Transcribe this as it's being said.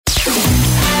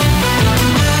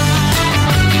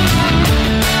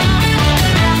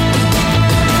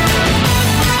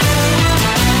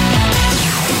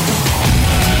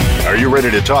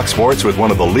Ready to talk sports with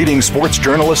one of the leading sports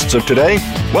journalists of today?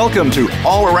 Welcome to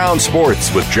All Around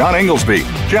Sports with John Inglesby.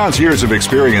 John's years of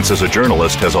experience as a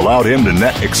journalist has allowed him to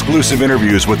net exclusive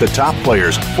interviews with the top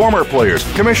players, former players,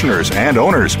 commissioners, and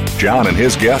owners. John and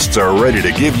his guests are ready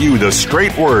to give you the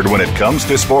straight word when it comes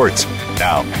to sports.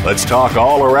 Now, let's talk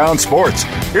all around sports.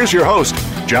 Here's your host,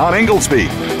 John Inglesby.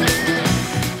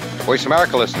 Voice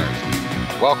America listeners,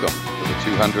 welcome to the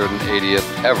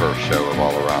 280th ever show of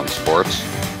All Around Sports.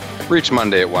 Each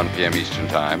Monday at 1 p.m. Eastern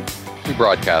Time, we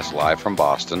broadcast live from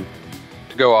Boston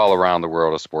to go all around the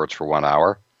world of sports for 1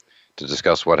 hour to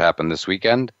discuss what happened this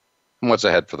weekend and what's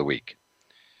ahead for the week.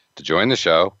 To join the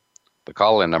show, the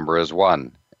call-in number is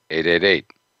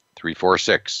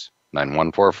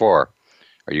 1-888-346-9144, or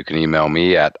you can email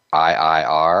me at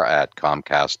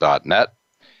iir@comcast.net,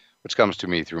 which comes to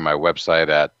me through my website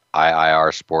at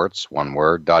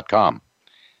iirsports.com.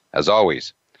 As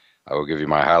always, I will give you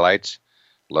my highlights,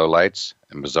 lowlights,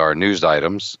 and bizarre news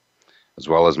items, as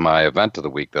well as my event of the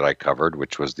week that I covered,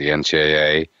 which was the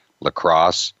NCAA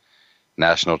Lacrosse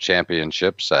National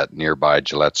Championships at nearby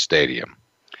Gillette Stadium.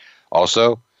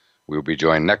 Also, we will be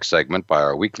joined next segment by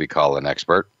our weekly call-in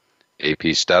expert,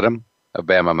 AP Stedham of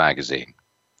Bama Magazine.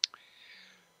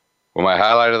 Well, my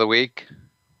highlight of the week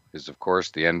is, of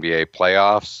course, the NBA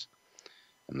playoffs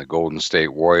and the Golden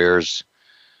State Warriors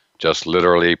just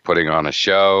literally putting on a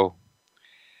show.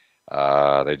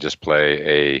 They just play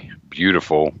a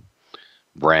beautiful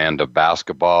brand of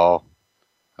basketball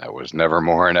that was never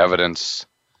more in evidence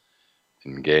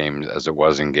in games as it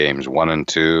was in games 1 and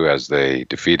 2 as they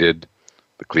defeated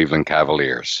the Cleveland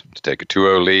Cavaliers to take a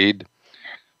 2-0 lead.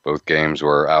 Both games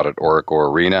were out at Oracle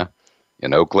Arena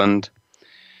in Oakland,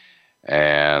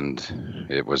 and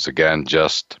it was again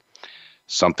just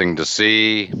something to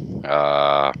see.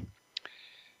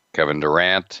 Kevin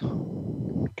Durant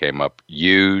came up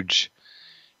huge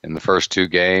in the first 2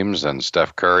 games, and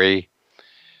Steph Curry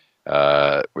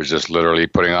was just literally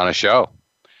putting on a show.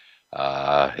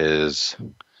 His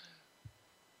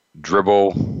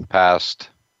dribble past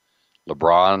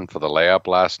LeBron for the layup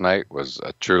last night was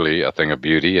truly a thing of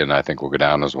beauty, and I think will go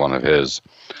down as one of his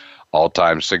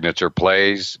all-time signature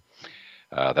plays.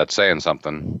 That's saying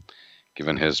something,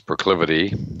 given his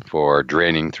proclivity for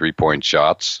draining three-point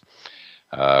shots,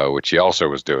 which he also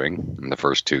was doing in the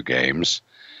first 2 games.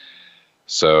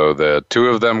 So the two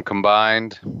of them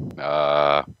combined,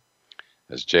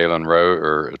 as Jalen Rose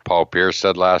or Paul Pierce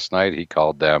said last night, he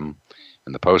called them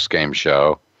in the post-game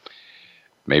show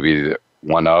maybe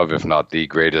one of, if not the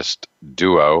greatest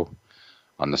duo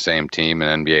on the same team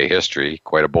in NBA history.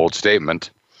 Quite a bold statement.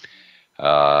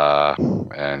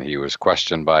 And he was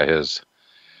questioned by his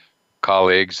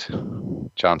colleagues,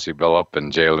 Chauncey Billups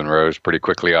and Jalen Rose, pretty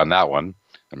quickly on that one,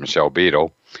 and Michelle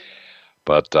Beadle.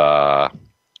 But,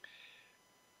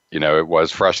 it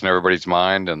was fresh in everybody's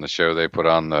mind, and the show they put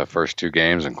on the first 2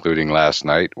 games, including last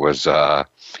night, was, I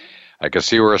could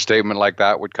see where a statement like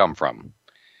that would come from.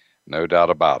 No doubt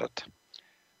about it.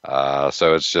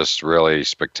 So it's just really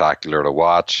spectacular to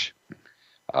watch.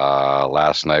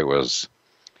 Last night was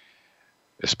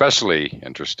especially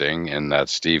interesting in that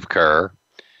Steve Kerr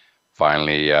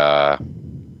finally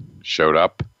showed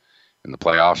up in the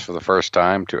playoffs for the first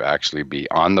time to actually be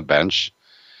on the bench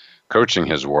coaching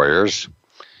his Warriors.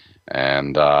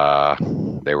 And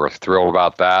they were thrilled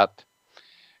about that.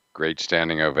 Great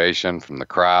standing ovation from the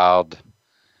crowd.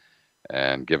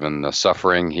 And given the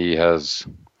suffering he has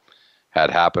had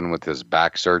happen with his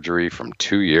back surgery from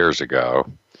 2 years ago,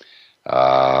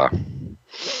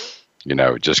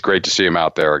 just great to see him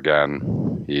out there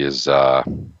again. He is,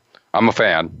 I'm a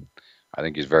fan. I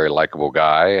think he's a very likable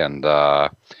guy, and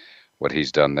what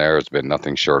he's done there has been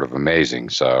nothing short of amazing.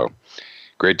 So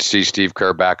great to see Steve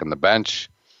Kerr back on the bench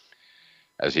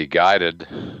as he guided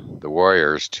the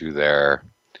Warriors to their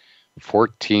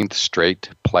 14th straight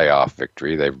playoff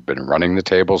victory. They've been running the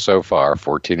table so far,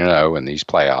 14-0 in these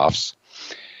playoffs.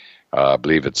 I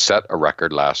believe it set a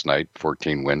record last night,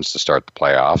 14 wins to start the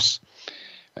playoffs.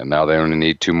 And now they only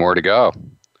need 2 more to go.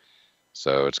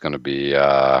 So it's going to be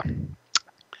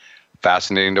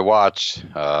fascinating to watch.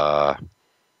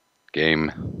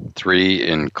 Game 3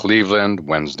 in Cleveland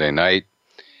Wednesday night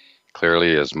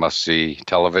clearly is must-see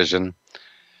television.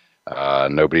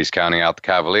 Nobody's counting out the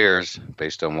Cavaliers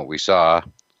based on what we saw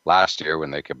last year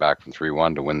when they came back from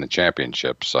 3-1 to win the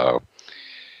championship. So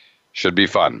should be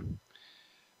fun.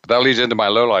 But that leads into my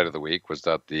lowlight of the week, was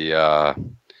that the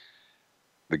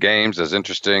games, as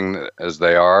interesting as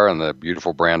they are, and the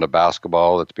beautiful brand of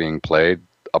basketball that's being played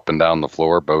up and down the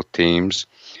floor, both teams,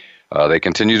 they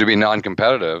continue to be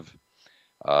non-competitive.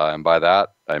 And by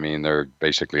that, I mean they're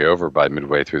basically over by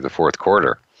midway through the fourth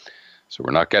quarter. So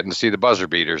we're not getting to see the buzzer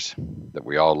beaters that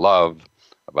we all love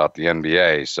about the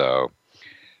NBA. So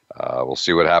we'll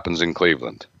see what happens in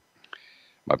Cleveland.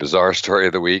 My bizarre story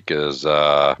of the week is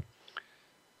from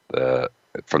the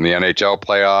NHL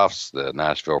playoffs, the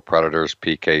Nashville Predators'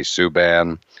 PK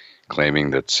Subban claiming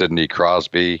that Sidney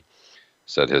Crosby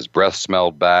said his breath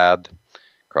smelled bad.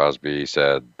 Crosby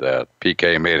said that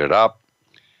PK made it up.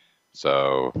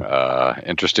 So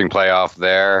interesting playoff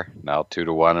there. Now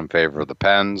 2-1 in favor of the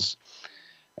Pens.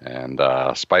 And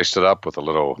spiced it up with a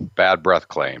little bad breath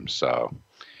claim. So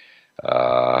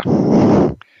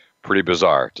pretty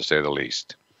bizarre, to say the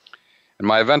least. And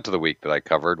my event of the week that I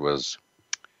covered was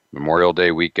Memorial Day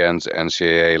weekend's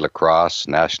NCAA Lacrosse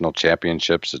National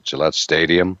Championships at Gillette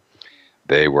Stadium.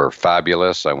 They were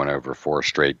fabulous. I went over 4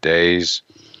 straight days,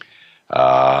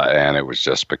 and it was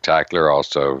just spectacular.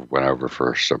 Also went over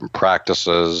for some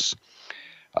practices.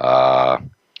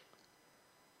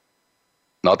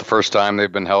 Not the first time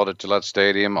they've been held at Gillette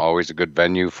Stadium. Always a good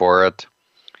venue for it.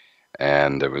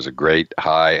 And it was a great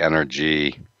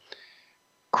high-energy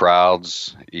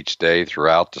crowds each day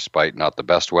throughout, despite not the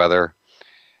best weather.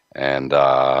 And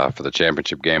for the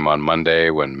championship game on Monday,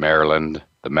 when Maryland,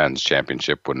 the men's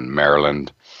championship, when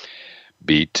Maryland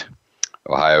beat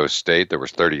Ohio State, there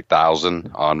was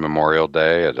 30,000 on Memorial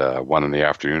Day at 1 in the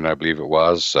afternoon, I believe it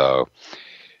was. So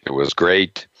it was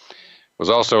great. It was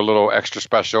also a little extra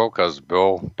special because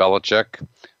Bill Belichick,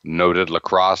 noted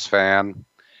lacrosse fan,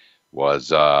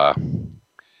 was on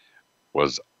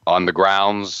the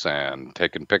grounds and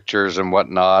taking pictures and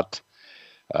whatnot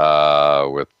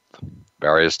with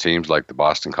various teams like the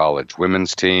Boston College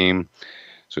women's team.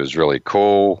 So it was really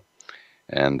cool.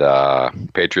 And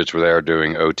Patriots were there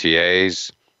doing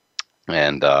OTAs.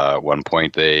 And at one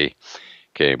point they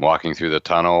came walking through the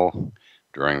tunnel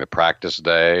during the practice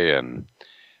day. And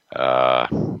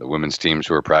the women's teams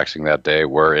who were practicing that day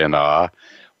were in awe.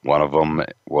 One of them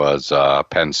was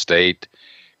Penn State.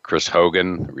 Chris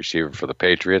Hogan, receiver for the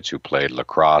Patriots, who played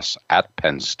lacrosse at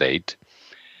Penn State.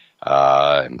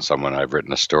 And someone I've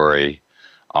written a story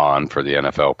on for the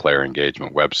NFL Player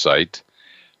Engagement website.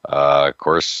 Of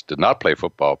course, did not play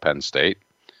football at Penn State,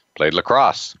 played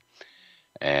lacrosse.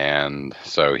 And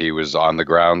so he was on the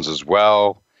grounds as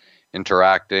well,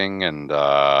 interacting, and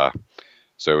so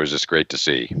it was just great to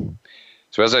see.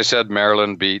 So as I said,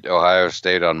 Maryland beat Ohio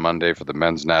State on Monday for the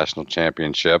men's national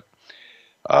championship.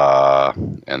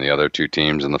 And the other 2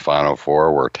 teams in the Final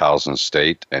Four were Towson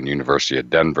State and University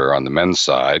of Denver on the men's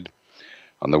side.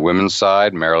 On the women's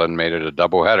side, Maryland made it a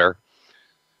doubleheader,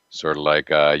 sort of like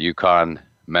UConn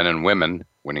men and women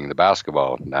winning the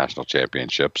basketball national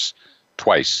championships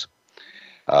twice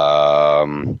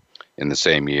in the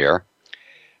same year.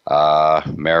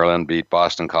 Maryland beat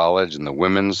Boston College in the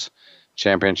women's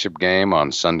championship game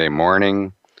on Sunday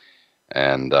morning.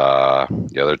 And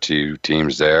the other 2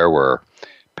 teams there were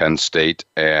Penn State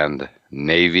and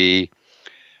Navy.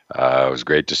 It was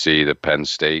great to see the Penn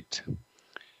State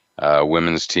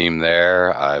women's team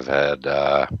there. I've had,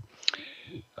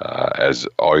 as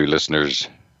all you listeners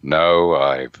know,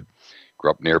 I grew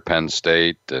up near Penn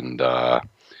State, and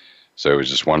so it was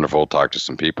just wonderful to talk to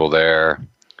some people there.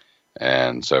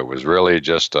 And so it was really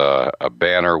just a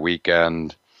banner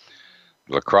weekend.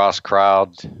 Lacrosse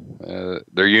crowd,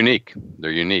 they're unique.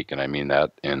 They're unique, and I mean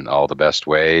that in all the best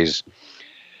ways.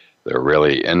 They're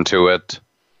really into it,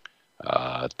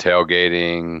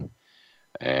 tailgating,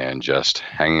 and just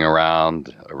hanging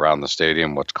around the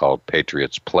stadium, what's called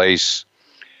Patriots Place,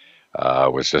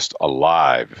 was just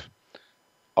alive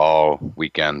all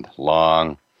weekend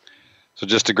long. So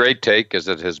just a great take, as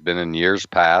it has been in years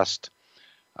past.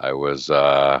 I was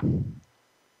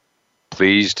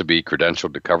pleased to be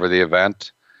credentialed to cover the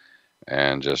event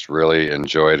and just really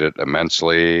enjoyed it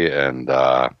immensely, and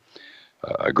a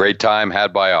great time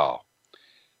had by all.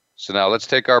 So now let's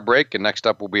take our break, and next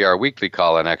up will be our weekly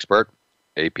call-in expert,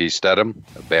 AP Stedham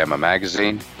of Bama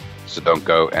Magazine. So don't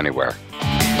go anywhere.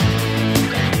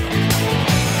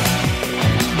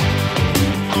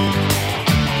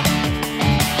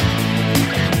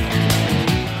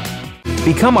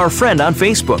 Become our friend on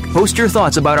Facebook. Post your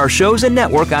thoughts about our shows and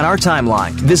network on our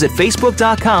timeline. Visit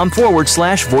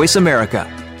Facebook.com/Voice America.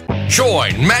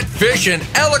 Join Matt Fish and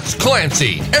Alex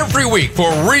Clancy every week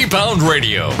for Rebound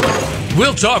Radio.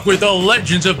 We'll talk with the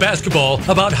legends of basketball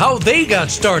about how they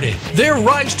got started, their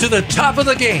rise to the top of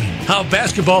the game, how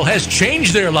basketball has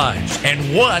changed their lives,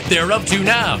 and what they're up to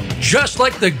now. Just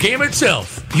like the game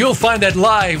itself, you'll find that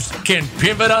lives can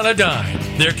pivot on a dime.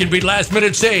 There can be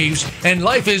last-minute saves, and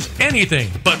life is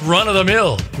anything but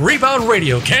run-of-the-mill. Rebound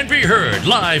Radio can be heard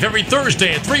live every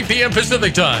Thursday at 3 p.m.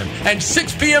 Pacific Time and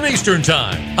 6 p.m. Eastern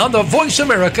Time on the Voice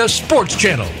America Sports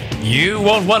Channel. You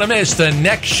won't want to miss the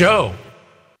next show.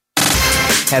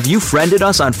 Have you friended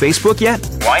us on Facebook yet?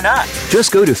 Why not?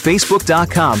 Just go to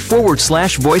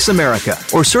facebook.com/Voice America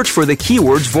or search for the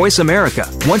keywords Voice America.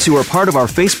 Once you are part of our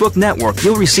Facebook network,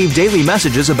 you'll receive daily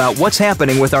messages about what's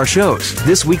happening with our shows,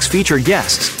 this week's featured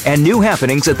guests, and new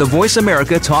happenings at the Voice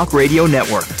America Talk Radio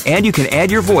Network. And you can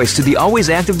add your voice to the always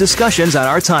active discussions on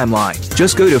our timeline.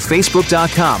 Just go to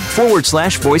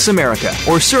facebook.com/Voice America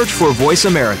or search for Voice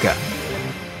America.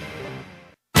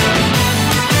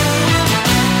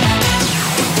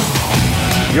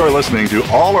 You're listening to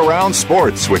All Around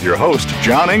Sports with your host,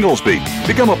 John Inglesby.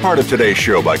 Become a part of today's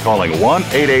show by calling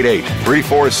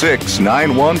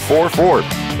 1-888-346-9144.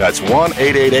 That's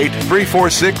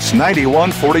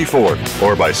 1-888-346-9144.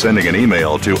 Or by sending an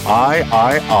email to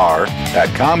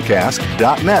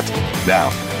iir@comcast.net. Now,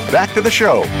 back to the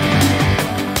show.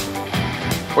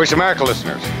 Voice America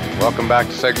listeners, welcome back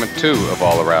to segment 2 of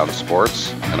All Around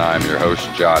Sports, and I'm your host,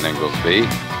 John Inglesby.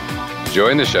 To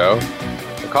join the show,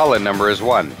 the call-in number is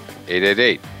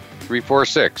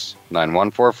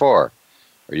 1-888-346-9144, or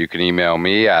you can email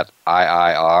me at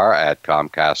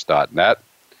iir@comcast.net.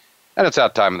 And it's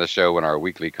that time of the show when our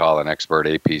weekly call-in expert,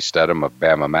 AP Stedham of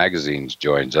Bama Magazines,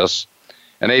 joins us.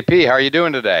 And AP, how are you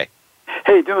doing today?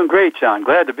 Hey, doing great, John.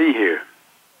 Glad to be here.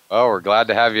 Oh, we're glad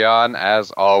to have you on,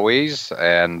 as always.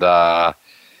 And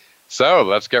so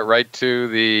let's get right to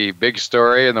the big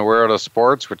story in the world of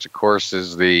sports, which, of course,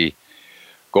 is the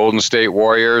Golden State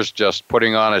Warriors just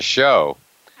putting on a show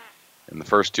in the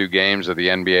first 2 games of the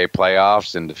NBA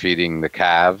playoffs and defeating the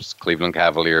Cavs, Cleveland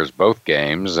Cavaliers, both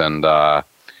games. And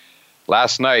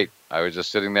last night, I was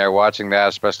just sitting there watching that,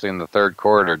 especially in the third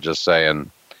quarter, just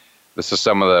saying, this is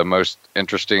some of the most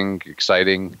interesting,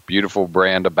 exciting, beautiful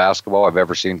brand of basketball I've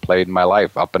ever seen played in my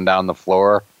life, up and down the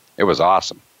floor. It was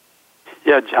awesome.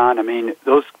 Yeah, John, I mean,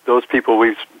 those people,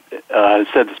 we've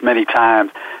said this many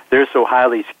times, they're so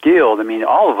highly skilled. I mean,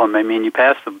 all of them. I mean, you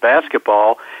pass the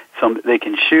basketball, they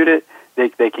can shoot it, they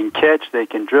can catch, they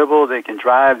can dribble, they can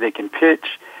drive, they can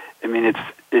pitch. I mean, it's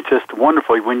just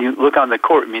wonderful. When you look on the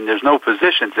court, I mean, there's no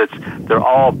positions. They're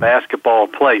all basketball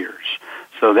players.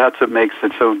 So that's what makes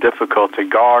it so difficult to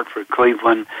guard for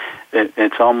Cleveland.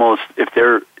 It's almost, if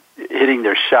they're hitting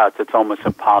their shots, it's almost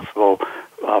impossible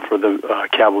for the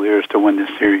Cavaliers to win this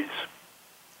series.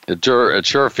 It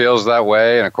sure feels that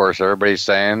way, and of course everybody's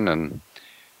saying, and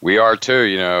we are too,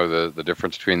 you know, the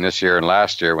difference between this year and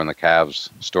last year when the Cavs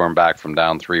stormed back from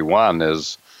down 3-1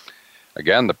 is,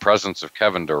 again, the presence of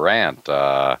Kevin Durant.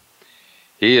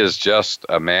 He is just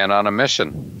a man on a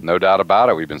mission, no doubt about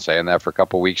it. We've been saying that for a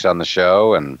couple of weeks on the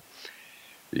show, and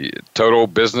total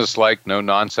business-like,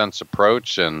 no-nonsense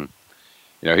approach, and,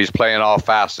 you know, he's playing all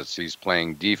facets. He's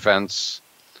playing defense,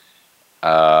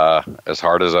 as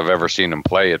hard as I've ever seen him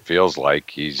play, it feels like.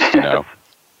 He's, be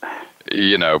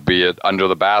it under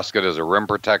the basket as a rim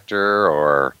protector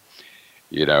or,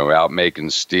 out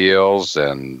making steals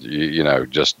and,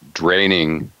 just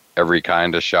draining every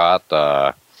kind of shot.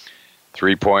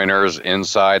 3-pointers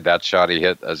inside, that shot he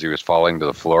hit as he was falling to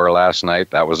the floor last night,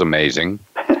 that was amazing.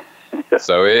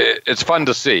 So it's fun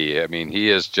to see. I mean, he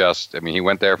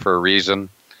went there for a reason,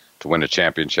 to win a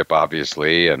championship,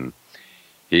 obviously, and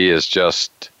he is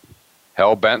just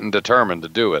hell-bent and determined to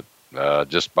do it,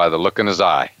 just by the look in his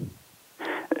eye.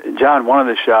 John, one of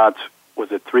the shots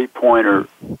was a 3-pointer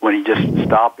when he just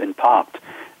stopped and popped.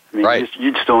 I mean, right.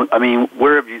 You just don't. I mean,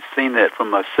 where have you seen that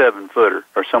from a 7-footer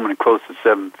or someone close to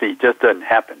 7 feet? It just doesn't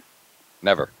happen.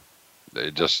 Never.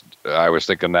 I was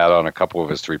thinking that on a couple of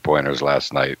his 3-pointers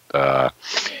last night. I've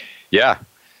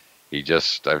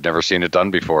never seen it done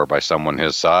before by someone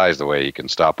his size, the way he can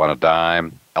stop on a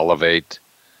dime, elevate,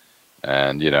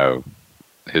 and,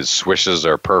 his swishes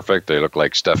are perfect. They look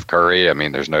like Steph Curry. I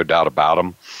mean, there's no doubt about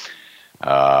him.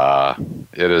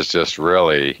 It is just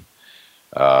really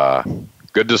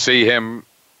good to see him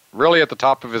really at the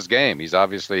top of his game. He's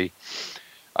obviously,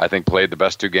 I think, played the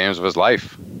best 2 games of his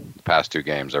life, the past 2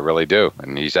 games. I really do.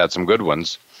 And he's had some good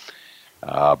ones.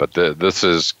 But this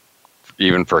is,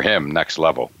 even for him, next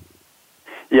level.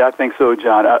 Yeah, I think so,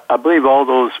 John. I believe all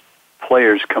those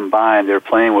players combined, they're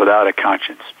playing without a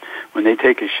conscience. When they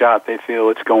take a shot, they feel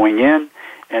it's going in,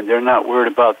 and they're not worried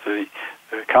about the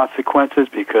consequences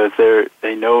because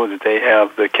they know that they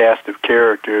have the cast of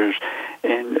characters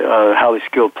and highly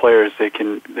skilled players that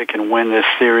can win this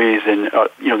series, and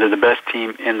they're the best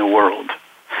team in the world.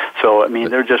 So I mean,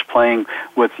 they're just playing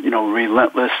with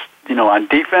relentless on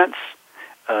defense.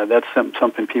 That's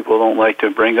something people don't like to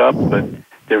bring up, but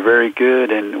they're very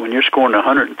good. And when you're scoring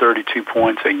 132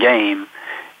 points a game,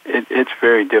 it's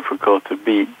very difficult to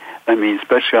beat. I mean,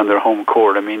 especially on their home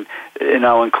court. I mean,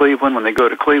 in Cleveland, when they go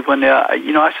to Cleveland,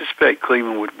 I suspect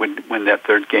Cleveland would win that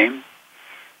third game.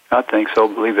 I think so,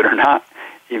 believe it or not,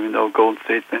 even though Golden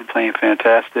State's been playing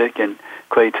fantastic, and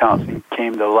Klay Thompson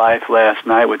came to life last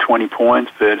night with 20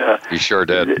 points. But he sure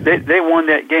did. They won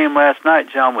that game last night,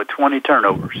 John, with 20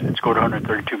 turnovers and scored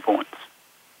 132 points.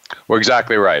 Well,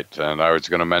 exactly right. And I was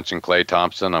going to mention Klay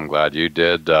Thompson. I'm glad you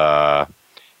did. Yeah,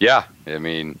 I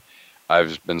mean,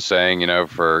 I've been saying,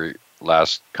 for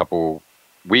last couple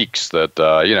weeks that,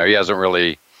 he hasn't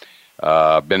really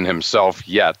been himself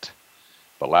yet.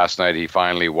 But last night he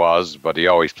finally was, but he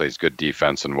always plays good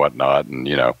defense and whatnot and,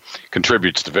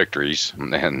 contributes to victories.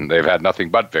 And they've had nothing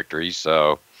but victories.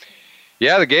 So,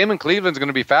 yeah, the game in Cleveland's going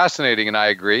to be fascinating, and I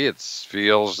agree. It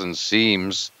feels and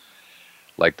seems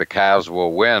like the Cavs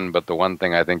will win. But the one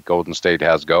thing I think Golden State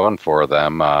has going for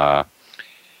them, they're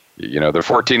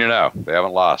 14-0. They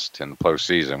haven't lost in the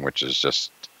postseason, which is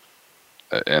just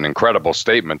an incredible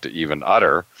statement to even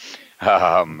utter.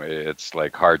 It's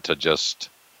like hard to just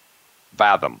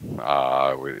fathom.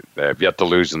 They have yet to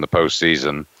lose in the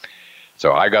postseason.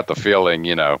 So I got the feeling,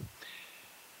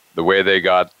 the way they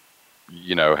got,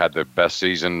 had the best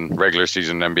regular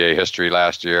season in NBA history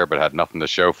last year, but had nothing to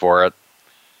show for it.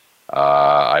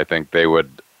 I think they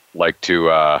would like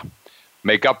to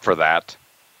make up for that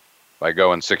by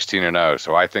going 16-0.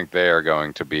 So I think they are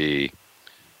going to be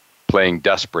playing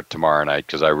desperate tomorrow night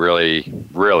because I really,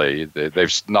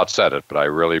 they've not said it, but I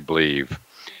really believe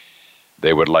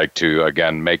they would like to,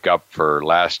 again, make up for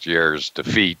last year's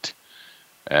defeat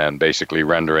and basically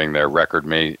rendering their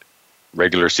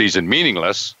regular season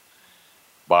meaningless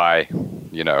by,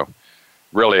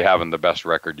 really having the best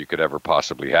record you could ever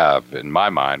possibly have, in my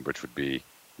mind, which would be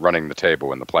running the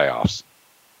table in the playoffs.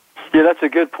 Yeah, that's a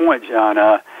good point, John.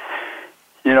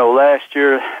 Last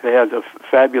year they had a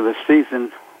fabulous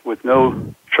season with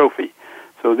no trophy.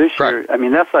 So this year, I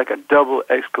mean, that's like a double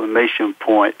exclamation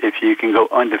point if you can go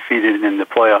undefeated in the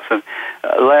playoffs. And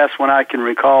last one I can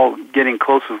recall getting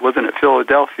close, wasn't it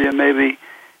Philadelphia maybe,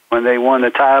 when they won the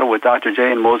title with Dr.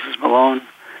 J and Moses Malone?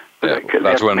 Yeah,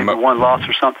 that's when one loss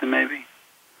or something maybe.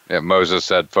 Yeah, Moses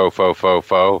said fo,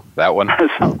 that one.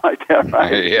 Something like that,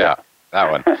 right? Yeah,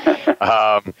 that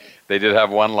one. They did have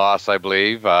one loss, I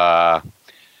believe. But,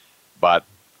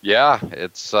 yeah,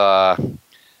 it's...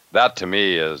 that to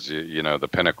me is, the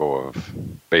pinnacle of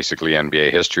basically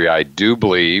NBA history. I do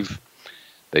believe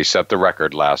they set the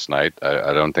record last night.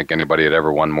 I don't think anybody had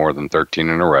ever won more than 13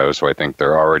 in a row, so I think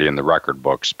they're already in the record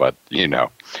books. But,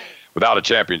 without a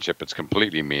championship, it's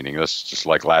completely meaningless, just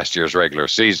like last year's regular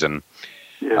season.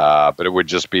 Yeah. But it would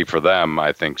just be for them,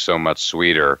 I think, so much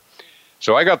sweeter.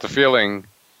 So I got the feeling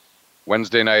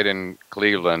Wednesday night in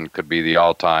Cleveland could be the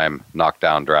all-time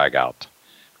knockdown dragout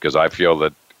because I feel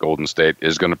that Golden State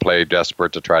is going to play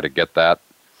desperate to try to get that,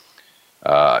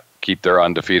 keep their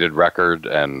undefeated record,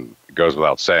 and it goes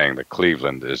without saying that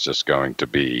Cleveland is just going to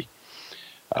be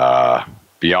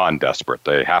beyond desperate.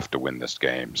 They have to win this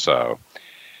game. So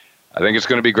I think it's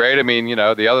going to be great. I mean,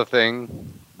 the other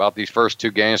thing about these first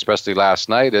two games, especially last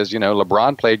night, is,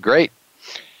 LeBron played great.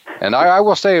 And I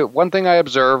will say one thing I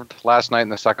observed last night in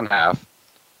the second half,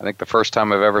 I think the first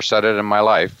time I've ever said it in my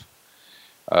life,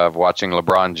 of watching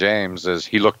LeBron James, is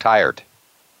he looked tired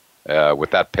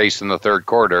with that pace in the third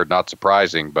quarter. Not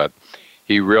surprising, but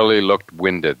he really looked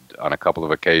winded on a couple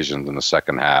of occasions in the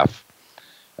second half,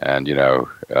 and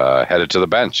headed to the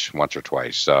bench once or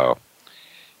twice. So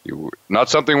not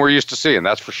something we're used to seeing,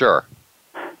 that's for sure.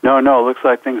 No, it looks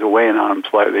like things are weighing on him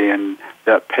slightly, and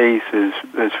that pace is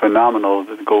phenomenal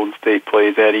that the Golden State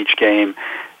plays at each game.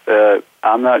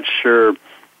 I'm not sure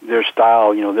their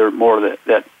style. They're more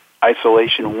that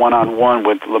isolation one-on-one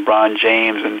with LeBron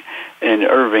James and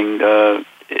Irving.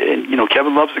 And,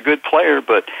 Kevin Love's a good player,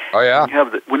 but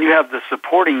when you have the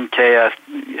supporting cast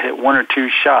hit one or two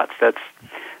shots,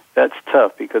 that's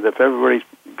tough because if everybody's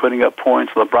putting up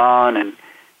points, LeBron and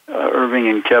Irving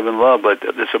and Kevin Love, but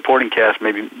the supporting cast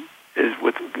maybe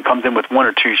comes in with one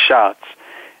or two shots,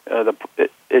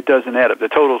 it doesn't add up. The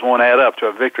totals won't add up to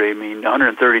a victory. I mean,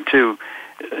 132.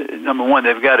 Number one,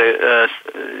 they've got to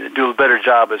do a better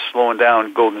job of slowing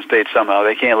down Golden State somehow.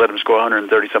 They can't let them score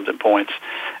 130-something points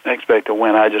and expect to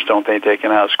win. I just don't think they can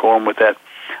outscore them with that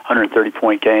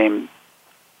 130-point game.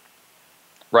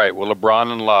 Right. Well,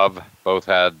 LeBron and Love both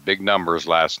had big numbers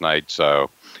last night, so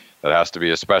that has to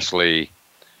be especially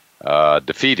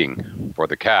defeating for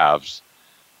the Cavs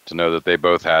to know that they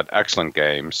both had excellent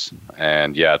games,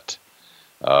 and yet,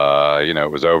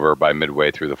 it was over by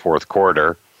midway through the fourth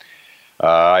quarter.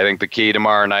 I think the key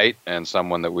tomorrow night, and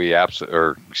someone that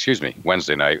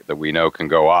Wednesday night, that we know can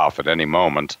go off at any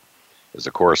moment, is,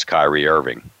 of course, Kyrie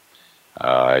Irving.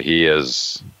 He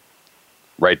is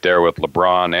right there with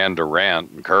LeBron and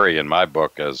Durant and Curry in my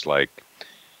book as like,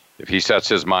 if he sets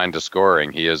his mind to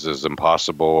scoring, he is as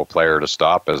impossible a player to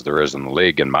stop as there is in the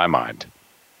league in my mind.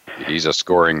 He's a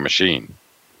scoring machine.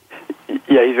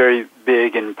 Yeah, he's very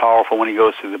big and powerful when he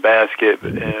goes to the basket,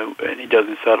 and he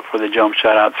doesn't settle for the jump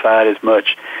shot outside as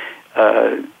much.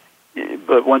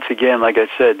 But once again, like I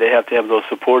said, they have to have those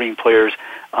supporting players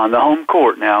on the home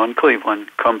court now in Cleveland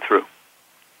come through.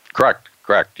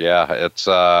 Correct. Yeah, it's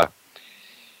the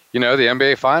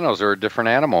NBA Finals are a different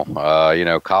animal.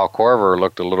 Kyle Korver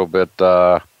looked a little bit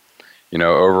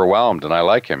overwhelmed, and I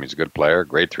like him. He's a good player,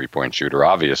 great three-point shooter,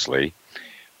 obviously,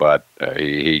 but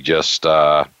he just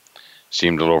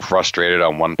seemed a little frustrated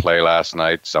on one play last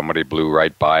night. Somebody blew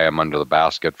right by him under the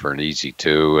basket for an easy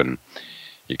two, and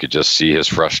you could just see his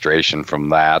frustration from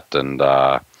that. And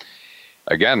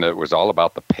again, it was all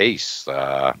about the pace.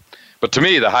 But to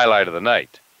me, the highlight of the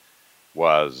night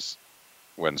was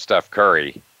when Steph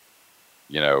Curry,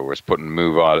 was putting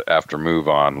move on after move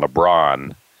on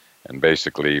LeBron, and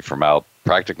basically from out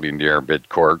practically near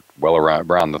midcourt, well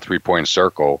around the three-point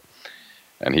circle,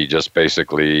 and he just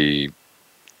basically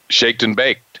shaked and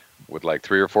baked with like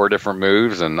 3 or 4 different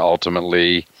moves, and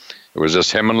ultimately it was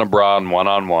just him and LeBron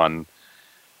one-on-one,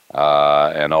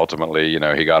 and ultimately,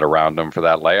 he got around him for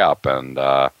that layup, and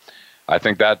I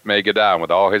think that may go down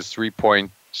with all his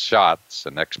three-point shots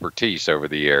and expertise over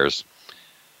the years.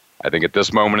 I think at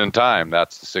this moment in time,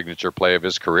 that's the signature play of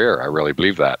his career. I really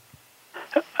believe that.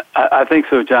 I think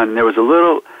so, John. There was a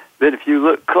little bit, if you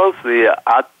look closely,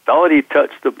 I thought he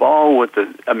touched the ball with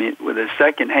his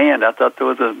second hand. I thought there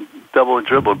was a double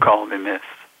dribble call he missed.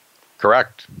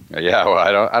 Correct. Yeah, well,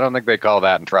 I don't think they call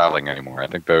that in traveling anymore. I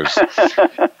think those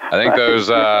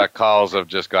calls have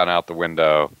just gone out the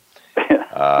window.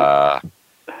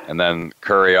 And then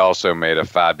Curry also made a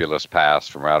fabulous pass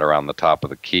from right around the top of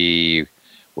the key,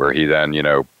 where he then,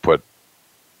 put,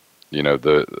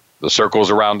 the circles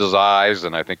around his eyes,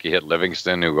 and I think he hit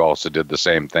Livingston, who also did the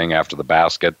same thing after the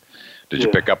basket. Did you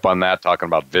pick up on that, talking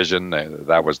about vision?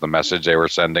 That was the message they were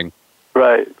sending?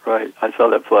 Right. I saw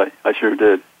that play. I sure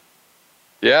did.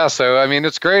 Yeah, so,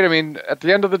 it's great. At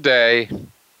the end of the day,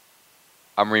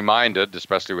 I'm reminded,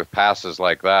 especially with passes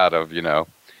like that, of,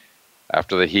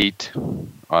 after the Heat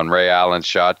on Ray Allen's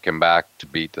shot came back to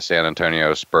beat the San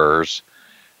Antonio Spurs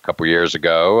a couple years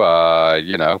ago,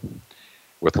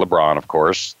 with LeBron, of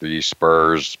course, the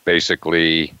Spurs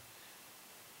basically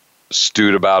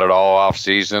stewed about it all off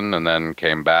season and then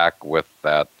came back with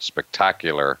that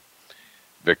spectacular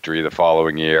victory the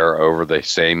following year over the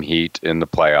same Heat in the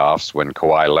playoffs when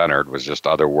Kawhi Leonard was just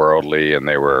otherworldly, and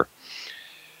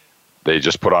they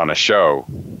just put on a show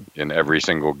in every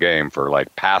single game for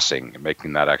like passing and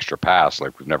making that extra pass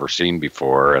like we've never seen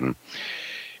before. And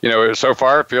so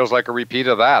far it feels like a repeat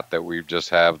of that we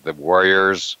just have the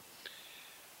Warriors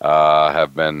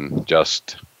have been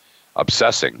just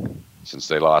obsessing since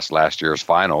they lost last year's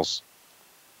finals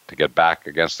to get back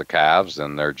against the Cavs,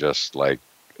 and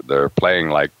they're playing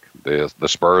like the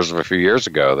Spurs of a few years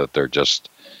ago, that they're just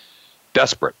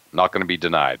desperate, not going to be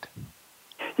denied.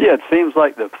 Yeah, it seems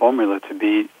like the formula to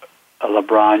beat a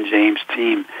LeBron James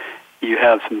team, you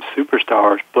have some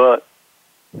superstars, but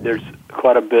there's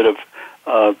quite a bit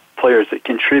of players that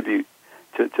contribute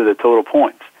to the total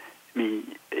points.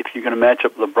 If you're going to match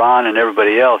up LeBron and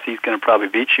everybody else, he's going to probably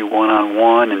beat you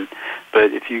one-on-one.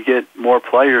 But if you get more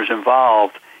players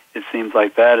involved, it seems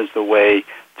like that is the way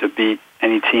to beat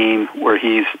any team where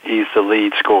he's the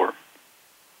lead scorer.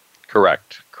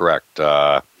 Correct.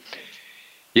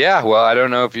 Yeah, well, I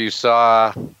don't know if you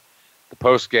saw the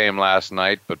post-game last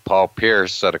night, but Paul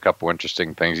Pierce said a couple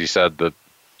interesting things. He said that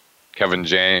Kevin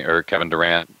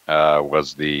Durant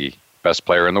was the best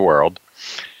player in the world,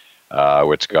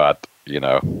 which got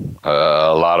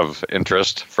a lot of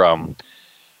interest from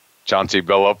Chauncey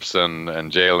Billups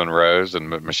and Jalen Rose and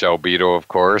Michelle Beadle, of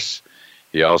course.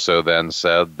 He also then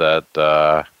said that,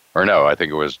 I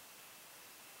think it was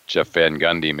Jeff Van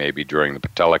Gundy maybe during the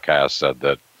telecast said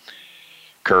that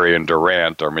Curry and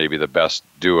Durant are maybe the best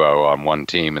duo on one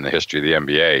team in the history of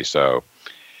the NBA. So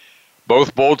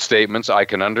both bold statements. I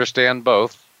can understand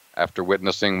both after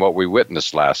witnessing what we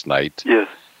witnessed last night. Yes.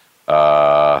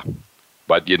 But,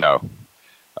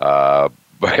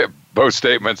 both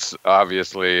statements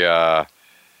obviously are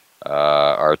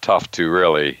tough to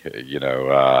really,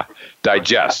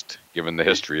 digest given the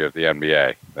history of the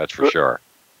NBA. That's for sure.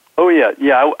 Oh,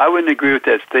 yeah. I wouldn't agree with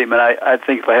that statement. I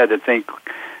think if I had to think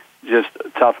just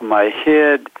top of my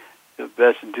head, the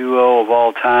best duo of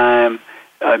all time,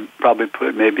 I'd probably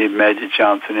put maybe Magic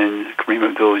Johnson and Kareem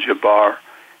Abdul-Jabbar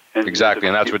Exactly,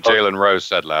 and that's what Jalen Rose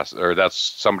said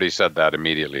somebody said that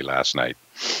immediately last night.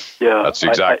 Yeah, that's the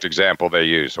exact example they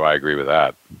use. So I agree with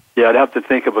that. Yeah, I'd have to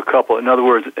think of a couple. In other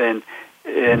words, and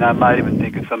I might even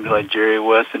think of somebody like Jerry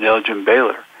West and Elgin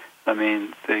Baylor. I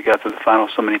mean, they got to the final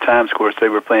so many times. Of course, they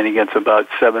were playing against about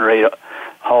 7 or 8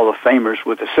 Hall of Famers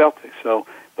with the Celtics. So,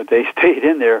 but they stayed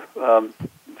in there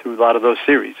through a lot of those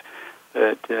series.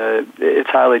 It's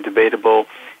highly debatable.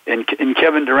 And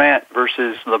Kevin Durant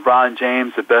versus LeBron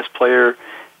James, the best player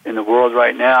in the world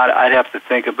right now, I'd have to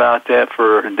think about that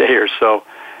for a day or so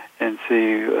and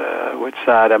see which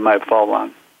side I might fall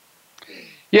on.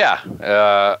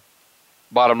 Yeah.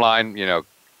 Bottom line, you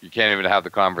can't even have the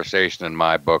conversation in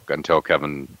my book until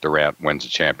Kevin Durant wins a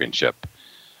championship.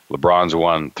 LeBron's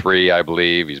won 3, I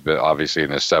believe. He's been obviously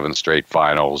in his 7 straight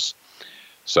finals.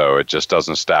 So it just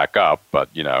doesn't stack up. But,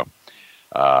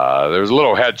 there's a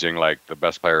little hedging, like the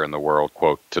best player in the world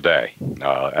quote today,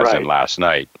 as in last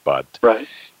night. But,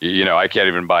 I can't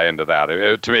even buy into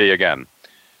that. To me, again,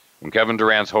 when Kevin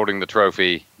Durant's holding the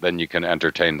trophy, then you can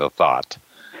entertain the thought.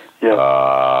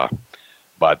 Yeah.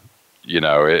 But,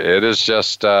 it is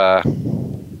just,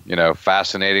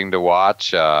 fascinating to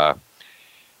watch. To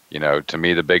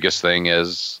me, the biggest thing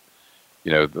is,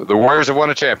 the Warriors have won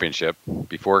a championship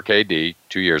before KD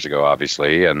 2 years ago,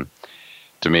 obviously. And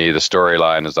to me, the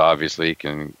storyline is obviously,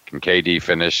 can KD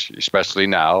finish, especially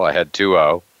now, ahead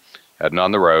 2-0, heading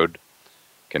on the road,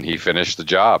 can he finish the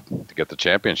job to get the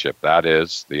championship? That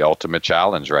is the ultimate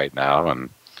challenge right now.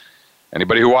 And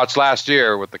anybody who watched last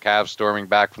year with the Cavs storming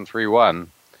back from 3-1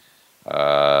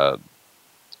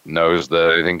 knows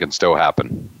that anything can still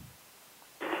happen.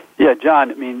 Yeah,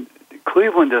 John, I mean,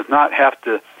 Cleveland does not have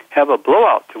to have a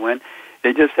blowout to win.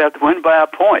 They just have to win by a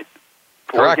point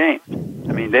for a game.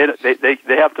 I mean, they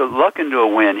have to luck into a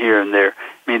win here and there.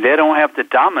 I mean, they don't have to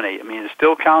dominate. I mean, it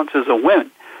still counts as a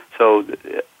win. So,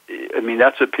 I mean,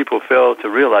 that's what people fail to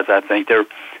realize. I think they're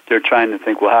trying to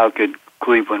think, well, how could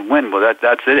Cleveland win? Well,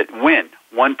 that's it. Win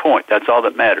 1 point. That's all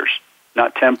that matters.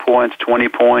 Not 10 points, 20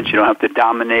 points. You don't have to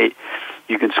dominate.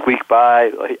 You can squeak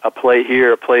by a play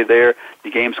here, a play there.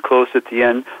 The game's close at the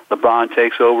end. LeBron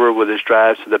takes over with his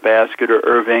drives to the basket, or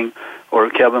Irving, or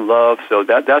Kevin Love. So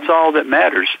that's all that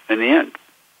matters in the end.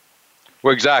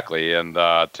 Well, exactly. And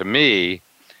to me,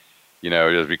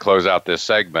 as we close out this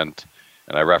segment,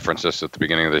 and I referenced this at the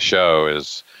beginning of the show,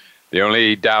 is the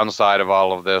only downside of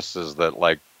all of this is that,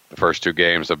 like, the first 2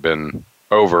 games have been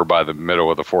over by the middle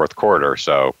of the fourth quarter.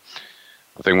 So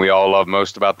the thing we all love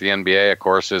most about the NBA, of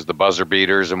course, is the buzzer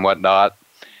beaters and whatnot.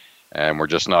 And we're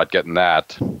just not getting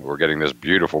that. We're getting this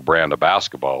beautiful brand of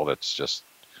basketball that's just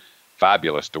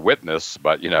fabulous to witness.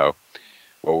 But,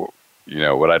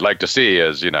 what I'd like to see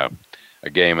is, a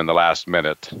game in the last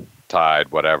minute,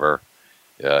 tied, whatever,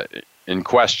 in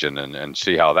question, and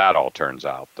see how that all turns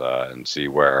out, and see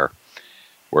where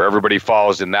everybody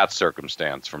falls in that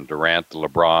circumstance, from Durant to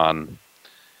LeBron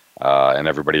and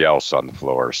everybody else on the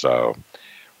floor. So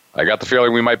I got the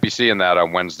feeling we might be seeing that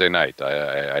on Wednesday night.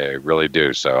 I really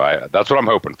do. So that's what I'm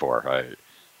hoping for.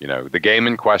 The game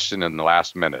in question in the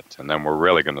last minute, and then we're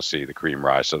really going to see the cream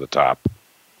rise to the top.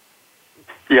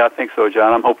 Yeah, I think so,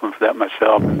 John. I'm hoping for that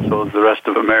myself, and so is the rest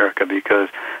of America, because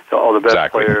all the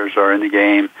best players are in the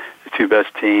game, the 2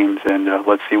 best teams, and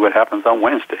let's see what happens on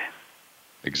Wednesday.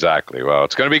 Exactly. Well,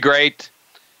 it's going to be great.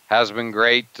 Has been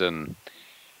great. And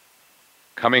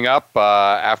coming up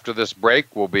after this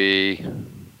break will be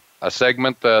a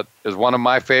segment that is one of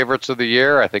my favorites of the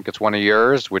year. I think it's one of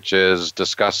yours, which is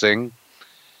discussing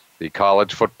the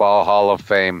College Football Hall of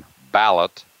Fame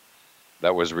ballot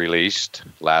that was released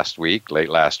late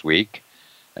last week.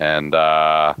 And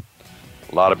a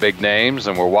lot of big names,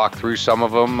 and we'll walk through some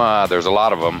of them. There's a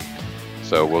lot of them.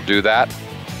 So we'll do that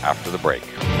after the break.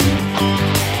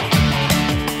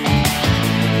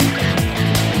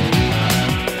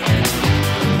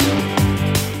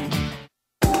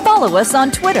 Follow us on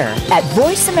Twitter at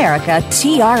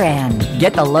VoiceAmericaTRN.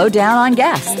 Get the lowdown on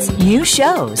guests, new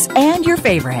shows, and your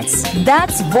favorites.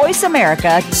 That's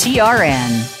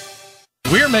VoiceAmericaTRN.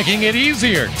 We're making it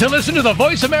easier to listen to the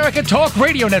Voice America Talk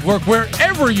Radio Network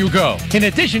wherever you go. In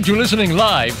addition to listening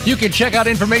live, you can check out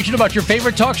information about your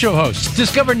favorite talk show hosts,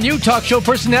 discover new talk show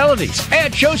personalities,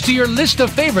 add shows to your list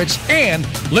of favorites, and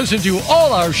listen to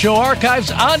all our show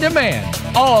archives on demand.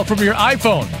 All from your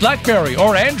iPhone, BlackBerry,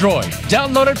 or Android.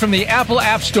 Download it from the Apple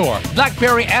App Store,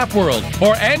 BlackBerry App World,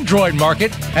 or Android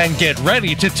Market, and get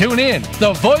ready to tune in.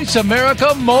 The Voice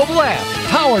America mobile app,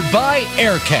 powered by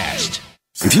Aircast.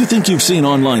 If you think you've seen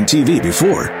online TV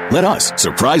before, let us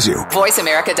surprise you.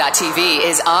 VoiceAmerica.tv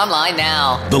is online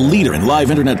now. The leader in live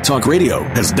internet talk radio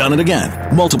has done it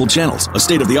again. Multiple channels, a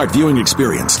state-of-the-art viewing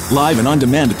experience, live and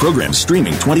on-demand programs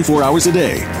streaming 24 hours a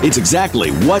day. It's exactly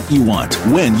what you want,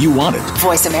 when you want it.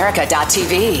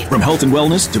 VoiceAmerica.tv. From health and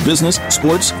wellness to business,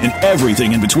 sports, and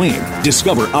everything in between.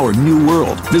 Discover our new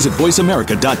world. Visit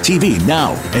VoiceAmerica.tv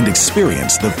now and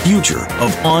experience the future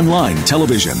of online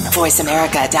television.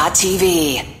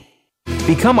 VoiceAmerica.tv.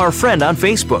 Become our friend on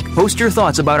Facebook. Post your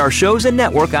thoughts about our shows and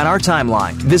network on our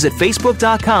timeline. Visit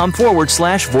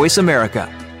Facebook.com/Voice America.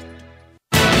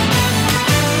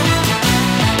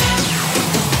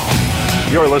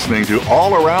 You're listening to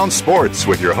All Around Sports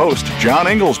with your host, John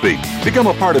Inglesby. Become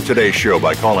a part of today's show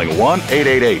by calling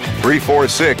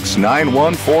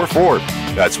 1-888-346-9144.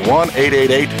 That's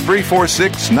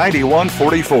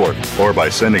 1-888-346-9144. Or by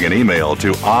sending an email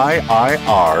to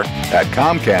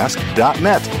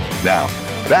iir@comcast.net. Now,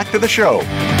 back to the show.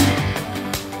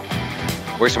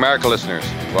 Voice America listeners,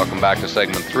 welcome back to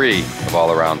segment 3 of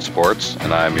All Around Sports,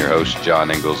 and I'm your host, John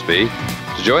Inglesby.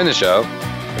 To join the show,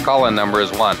 the call-in number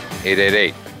is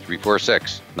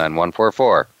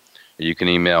 1-888-346-9144. You can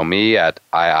email me at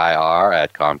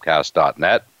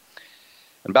iir@comcast.net.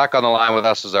 And back on the line with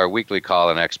us is our weekly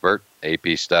call-in expert,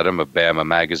 AP Stedham of Bama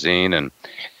Magazine. And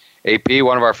AP,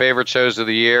 one of our favorite shows of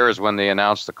the year is when they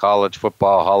announced the College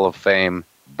Football Hall of Fame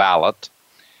ballot,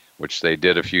 which they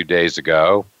did a few days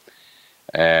ago.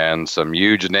 And some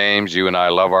huge names. You and I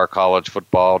love our college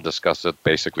football, discuss it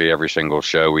basically every single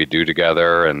show we do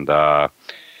together. And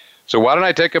so why don't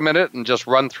I take a minute and just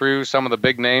run through some of the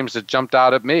big names that jumped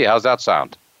out at me? How's that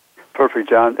sound? Perfect,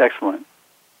 John. Excellent.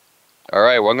 All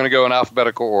right, well, I'm going to go in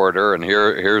alphabetical order, and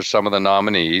here's some of the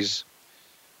nominees.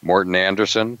 Morton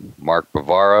Anderson, Mark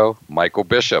Bavaro, Michael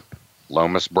Bishop,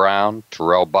 Lomas Brown,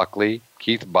 Terrell Buckley,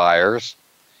 Keith Byers,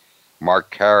 Mark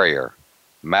Carrier,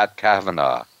 Matt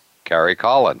Cavanaugh, Kerry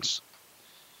Collins,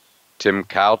 Tim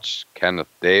Couch, Kenneth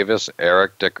Davis,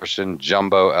 Eric Dickerson,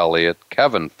 Jumbo Elliott,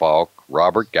 Kevin Falk,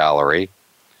 Robert Gallery,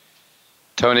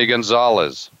 Tony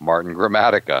Gonzalez, Martin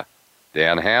Gramatica,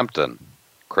 Dan Hampton,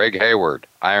 Craig Hayward,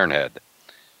 Ironhead,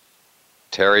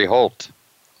 Terry Holt,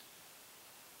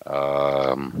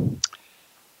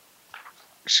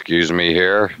 excuse me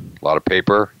here, a lot of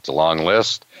paper, it's a long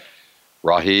list,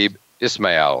 Rahib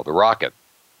Ismail, The Rocket,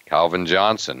 Calvin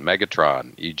Johnson,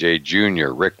 Megatron, E.J. Jr.,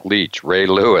 Rick Leach, Ray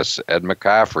Lewis, Ed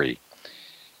McCaffrey,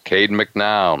 Cade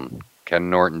McNown, Ken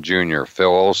Norton Jr.,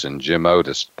 Phil Olson, Jim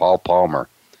Otis, Paul Palmer,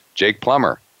 Jake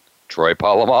Plummer, Troy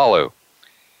Polamalu,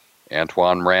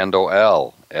 Antoine Randall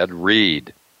L., Ed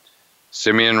Reed,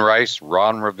 Simeon Rice,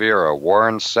 Ron Rivera,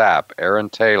 Warren Sapp, Aaron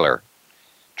Taylor,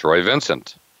 Troy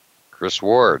Vincent, Chris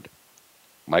Ward,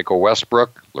 Michael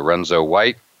Westbrook, Lorenzo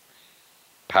White,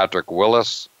 Patrick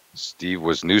Willis, Steve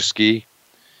Wisniewski,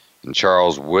 and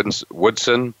Charles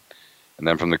Woodson. And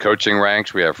then from the coaching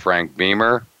ranks, we have Frank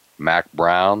Beamer, Mac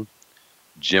Brown,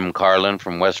 Jim Carlin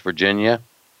from West Virginia,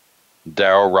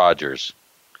 Darryl Rogers.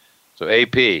 So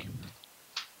AP,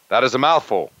 that is a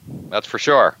mouthful, that's for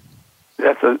sure.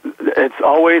 It's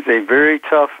always a very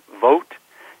tough vote.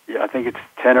 Yeah, I think it's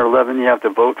 10 or 11 you have to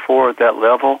vote for at that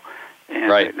level.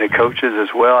 And right. The coaches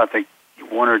as well, I think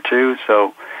 1 or 2.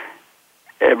 So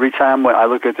every time when I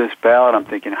look at this ballot, I'm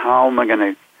thinking, how am I going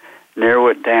to narrow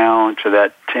it down to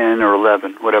that 10 or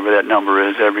 11, whatever that number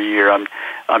is every year?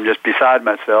 I'm just beside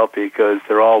myself because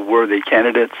they're all worthy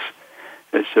candidates.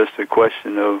 It's just a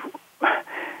question of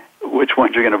which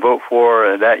ones you're going to vote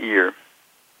for that year.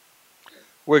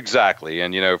 Well, exactly.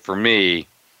 And, for me,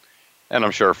 and I'm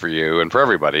sure for you and for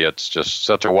everybody, it's just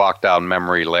such a walk down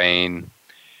memory lane.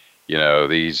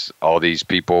 All these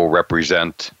people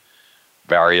represent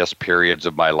various periods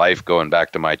of my life going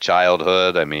back to my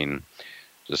childhood. I mean,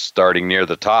 just starting near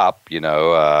the top,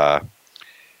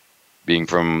 being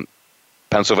from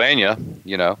Pennsylvania,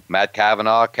 Matt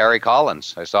Cavanaugh, Kerry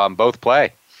Collins. I saw them both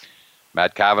play.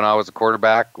 Matt Cavanaugh was the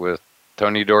quarterback with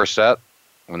Tony Dorsett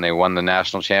when they won the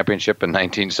national championship in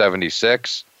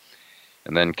 1976.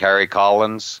 And then Kerry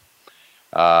Collins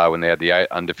when they had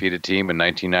the undefeated team in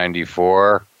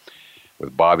 1994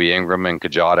 with Bobby Ingram and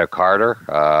Kajada Carter.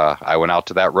 I went out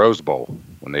to that Rose Bowl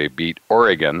when they beat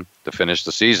Oregon to finish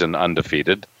the season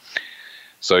undefeated.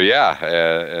 So,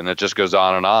 and it just goes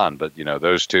on and on. But,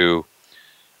 those two,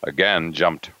 again,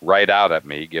 jumped right out at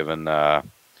me given,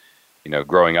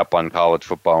 growing up on college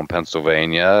football in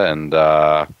Pennsylvania. And,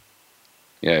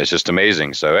 it's just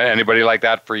amazing. So anybody like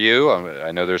that for you?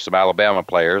 I know there's some Alabama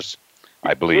players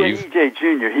I believe. Yeah, E.J.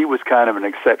 Junior, he was kind of an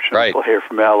exceptional player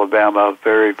from Alabama, a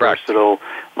very versatile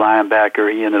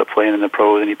linebacker. He ended up playing in the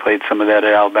pros, and he played some of that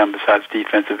at Alabama besides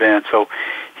defensive end. So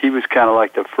he was kind of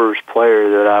like the first player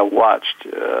that I watched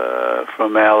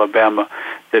from Alabama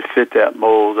that fit that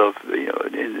mold of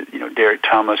Derek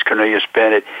Thomas, Cornelius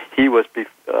Bennett. He was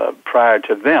prior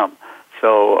to them,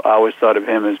 so I always thought of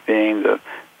him as being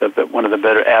one of the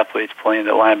better athletes playing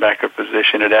the linebacker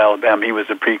position at Alabama. He was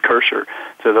a precursor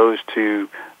to those two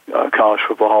College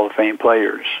Football Hall of Fame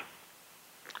players.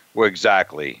 Well,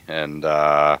 exactly. And,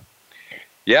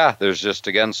 there's just,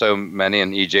 again, so many.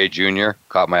 And E.J. Junior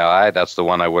caught my eye. That's the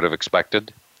one I would have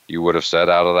expected. You would have said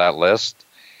out of that list.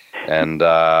 And,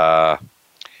 another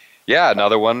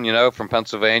one, from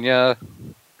Pennsylvania.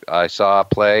 I saw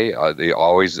play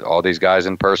all these guys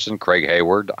in person. Craig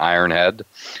Hayward, Ironhead.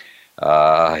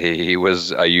 He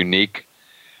was a unique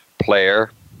player,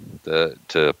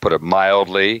 to put it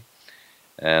mildly.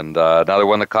 And another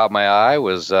one that caught my eye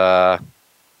was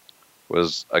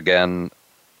again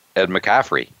Ed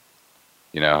McCaffrey.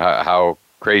 How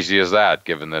crazy is that,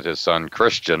 given that his son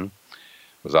Christian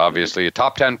was obviously a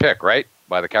top 10 pick, right,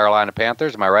 by the Carolina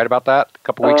Panthers? Am I right about that? A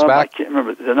couple weeks back. I can't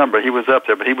remember the number. He was up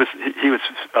there, but he was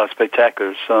a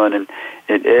spectacular son, and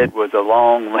Ed was a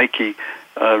long, lanky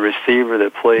receiver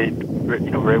that played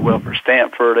very well for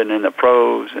Stanford and in the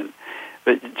pros.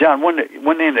 But John,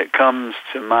 one name that comes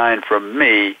to mind from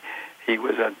me, he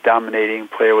was a dominating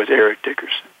player, was Eric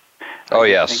Dickerson. Oh,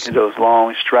 yes. I think of those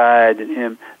long strides and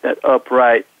him, that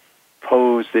upright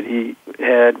pose that he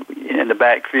had in the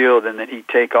backfield, and then he'd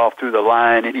take off through the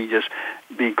line and he'd just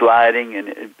be gliding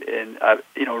and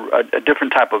a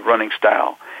different type of running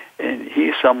style. And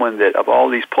he's someone that, of all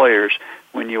these players,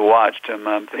 when you watched him,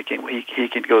 I'm thinking he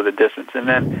could go the distance. And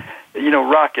then,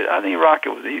 Rocket. I think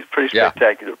he's a pretty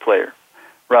spectacular player.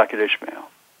 Rocket Ismail.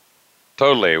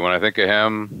 Totally. When I think of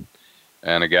him,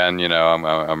 and again,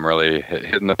 I'm really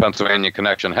hitting the Pennsylvania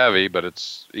connection heavy, but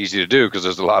it's easy to do because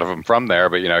there's a lot of them from there.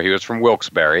 But, he was from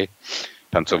Wilkes-Barre,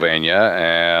 Pennsylvania,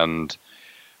 and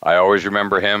I always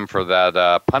remember him for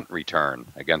that punt return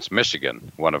against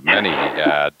Michigan, one of many he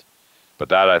had. But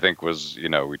that, I think, was,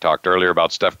 we talked earlier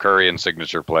about Steph Curry and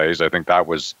signature plays. I think that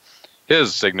was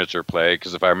his signature play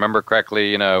because if I remember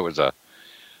correctly, it was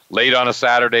late on a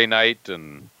Saturday night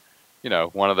and,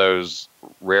 one of those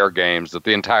rare games that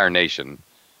the entire nation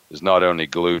is not only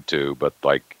glued to, but,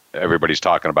 everybody's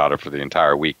talking about it for the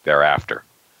entire week thereafter.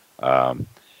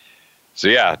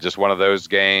 Just one of those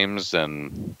games,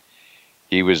 and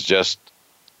he was just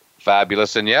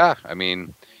fabulous. And,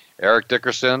 Eric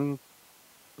Dickerson,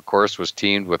 of course, was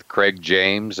teamed with Craig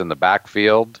James in the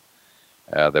backfield,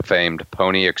 the famed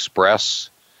Pony Express,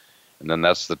 and then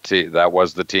that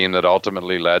was the team that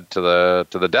ultimately led to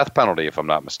the death penalty, if I'm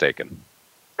not mistaken.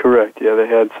 Correct. Yeah, they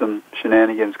had some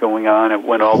shenanigans going on. It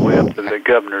went all the way up to the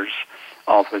governor's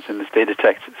office in the state of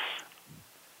Texas.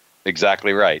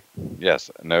 Exactly right.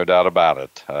 Yes, no doubt about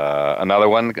it. Another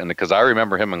one, because I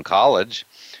remember him in college,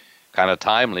 kind of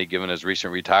timely given his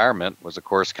recent retirement, was, of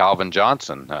course, Calvin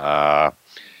Johnson.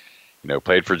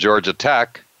 Played for Georgia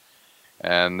Tech.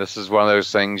 And this is one of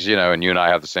those things, and you and I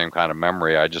have the same kind of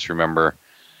memory. I just remember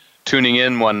tuning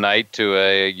in one night to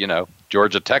a,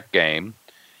 Georgia Tech game.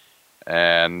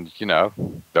 And,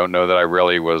 don't know that I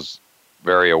really was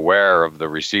very aware of the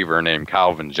receiver named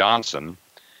Calvin Johnson.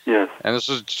 Yes. And this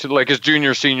was like his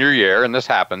junior, senior year. And this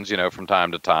happens, from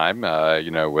time to time,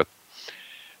 with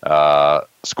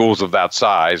schools of that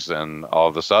size. And all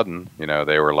of a sudden,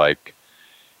 they were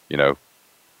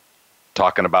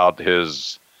talking about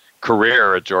his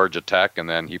career at Georgia Tech, and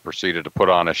then he proceeded to put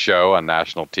on a show on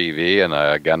national TV. And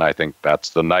again, I think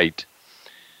that's the night,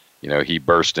 he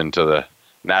burst into the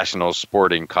national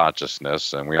sporting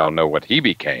consciousness, and we all know what he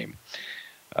became.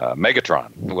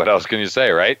 Megatron. What else can you say,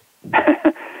 right?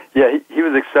 Yeah, he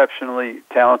was exceptionally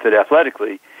talented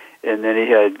athletically, and then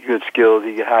he had good skills.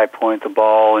 He could high point the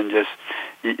ball, and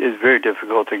it's very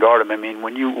difficult to guard him. I mean,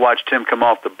 when you watched him come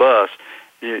off the bus,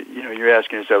 you're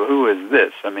asking yourself, who is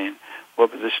this? I mean, what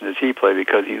position does he play?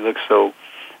 Because he looks so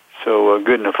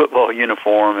good in a football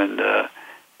uniform, and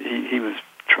he was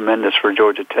tremendous for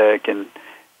Georgia Tech, and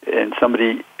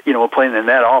somebody playing in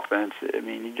that offense. I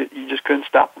mean, you just couldn't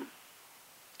stop him.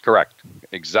 Correct,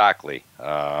 exactly.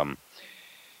 Ken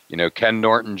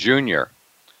Norton Jr.,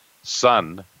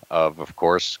 son of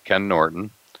course, Ken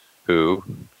Norton, who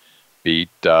beat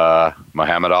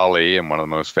Muhammad Ali in one of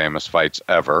the most famous fights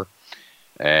ever.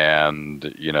 And,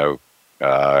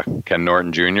 Ken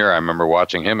Norton Jr., I remember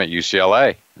watching him at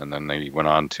UCLA, and then he went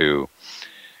on to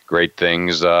great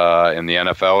things in the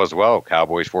NFL as well,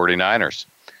 Cowboys, 49ers.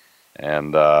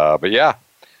 And, but yeah,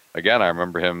 again, I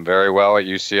remember him very well at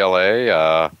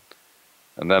UCLA.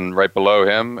 And then right below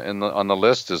him on the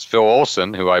list is Phil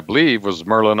Olson, who I believe was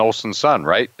Merlin Olson's son,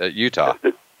 right, at Utah.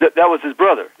 That was his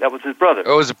brother. Oh,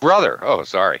 it was a brother. Oh,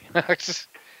 sorry.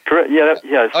 Correct.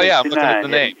 Yeah. Oh, yeah. I'm looking at the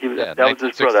name. That was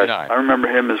his brother. I remember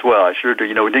him as well. I sure do.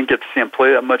 We didn't get to see him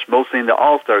play that much, mostly in the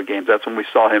All-Star games. That's when we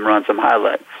saw him run some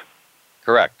highlights.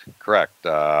 Correct.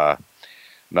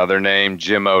 Another name,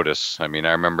 Jim Otis. I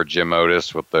remember Jim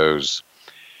Otis with those,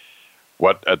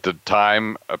 what at the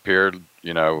time appeared,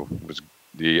 was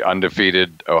the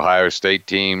undefeated Ohio State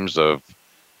teams of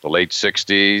the late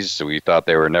 60s. So we thought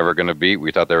they were never going to beat.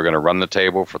 We thought they were going to run the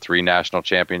table for 3 national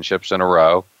championships in a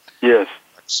row. Yes.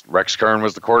 Rex Kern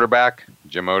was the quarterback.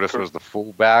 Jim Otis was the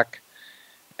fullback.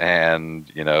 And,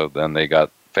 then they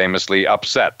got famously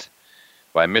upset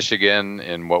by Michigan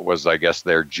in what was, I guess,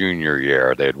 their junior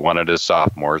year. They had won it as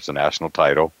sophomores, the national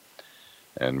title,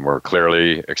 and were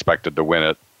clearly expected to win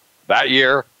it that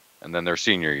year and then their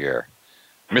senior year.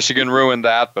 Michigan ruined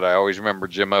that, but I always remember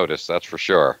Jim Otis, that's for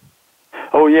sure.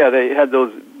 Oh, yeah, they had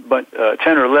those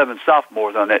 10 or 11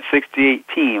 sophomores on that 68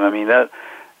 team.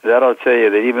 That I'll tell you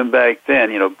that even back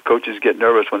then, coaches get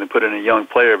nervous when they put in a young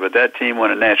player, but that team won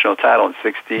a national title in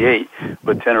 68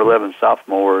 with 10 or 11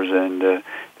 sophomores, and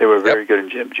they were very good.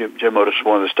 And Jim Otis was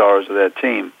one of the stars of that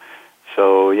team.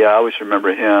 So, yeah, I always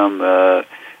remember him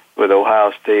with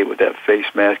Ohio State with that face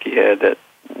mask he had, that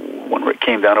one where it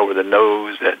came down over the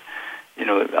nose. That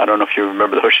I don't know if you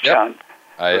remember those, John.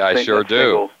 I sure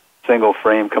do. Single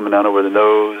frame coming down over the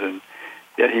nose, and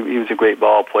yeah, he was a great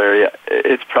ball player. Yeah,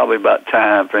 it's probably about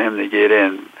time for him to get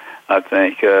in, I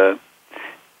think.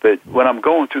 But when I'm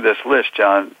going through this list,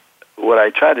 John, what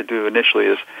I try to do initially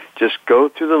is just go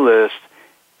through the list,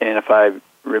 and if I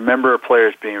remember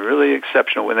players being really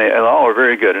exceptional, and all are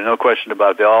very good, and no question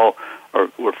about it, they all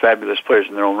were fabulous players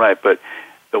in their own right, but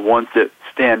the ones that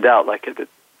stand out, like at the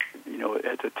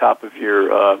top of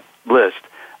your list,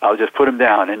 I'll just put them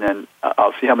down, and then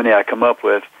I'll see how many I come up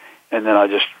with, and then I'll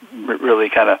just really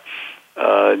kind of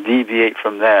deviate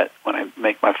from that when I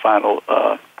make my final,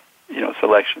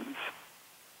 selections.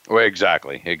 Well,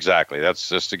 exactly. That's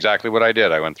just exactly what I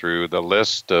did. I went through the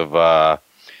list of,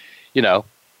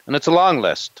 and it's a long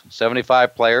list,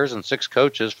 75 players and 6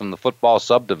 coaches from the football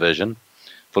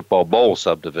bowl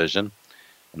subdivision,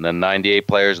 and then 98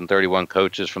 players and 31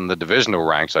 coaches from the divisional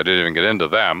ranks. I didn't even get into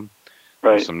them.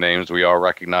 Right. There's some names we all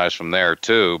recognize from there,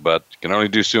 too, but you can only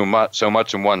do so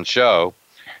much in one show.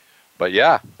 But,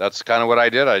 yeah, that's kind of what I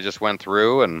did. I just went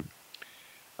through, and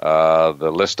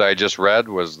the list I just read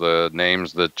was the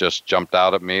names that just jumped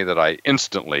out at me that I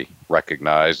instantly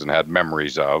recognized and had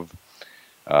memories of.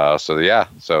 So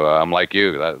I'm like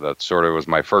you. That sort of was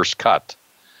my first cut.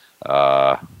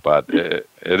 But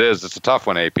it's a tough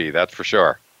one, AP, that's for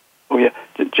sure. Oh, yeah.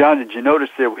 John, did you notice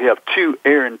that we have 2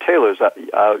 Aaron Taylors?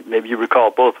 Maybe you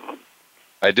recall both of them.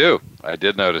 I do. I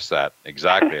did notice that.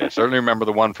 Exactly. I certainly remember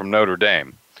the one from Notre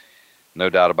Dame. No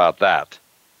doubt about that.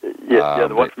 Yeah,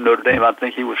 the one from Notre Dame, I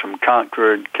think he was from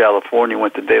Concord, California,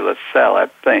 went to De La Salle, I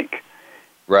think.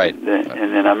 Right. And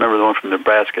then I remember the one from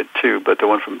Nebraska, too, but the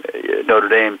one from Notre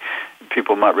Dame,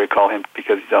 people might recall him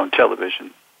because he's on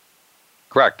television.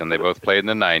 Correct, and they both played in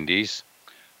the 90s.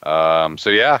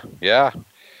 Yeah.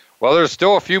 Well, there's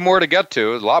still a few more to get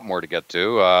to. There's a lot more to get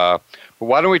to. But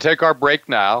why don't we take our break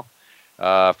now?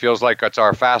 Feels like it's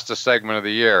our fastest segment of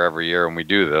the year every year when we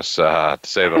do this, to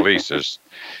say the least. There's,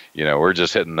 we're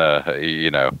just hitting the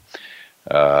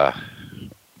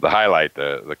highlight,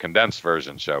 the condensed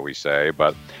version, shall we say.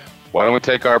 But why don't we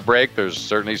take our break? There's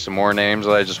certainly some more names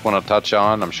that I just want to touch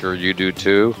on. I'm sure you do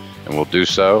too, and we'll do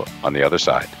so on the other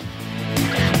side.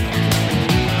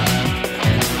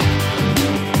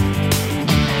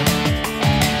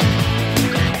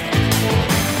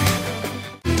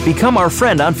 Become our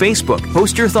friend on Facebook.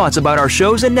 Post your thoughts about our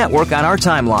shows and network on our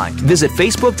timeline. Visit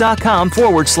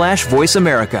facebook.com/Voice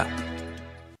America.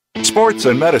 Sports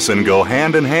and medicine go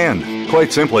hand in hand.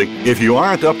 Quite simply, if you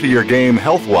aren't up to your game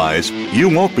health-wise, you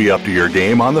won't be up to your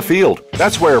game on the field.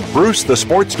 That's where Bruce the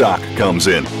Sports Doc comes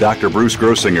in. Dr. Bruce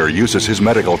Grossinger uses his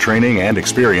medical training and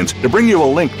experience to bring you a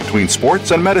link between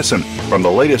sports and medicine, from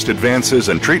the latest advances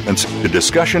and treatments to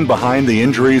discussion behind the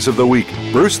injuries of the week.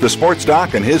 Bruce the Sports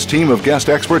Doc and his team of guest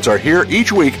experts are here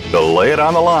each week to lay it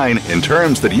on the line in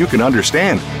terms that you can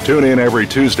understand. Tune in every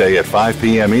Tuesday at 5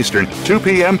 p.m. Eastern, 2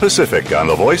 p.m. Pacific on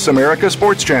the Voice America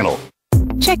Sports Channel.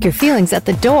 Check your feelings at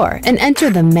the door and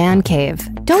enter the Man Cave.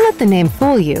 Don't let the name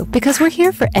fool you, because we're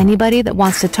here for anybody that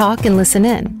wants to talk and listen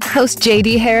in. Host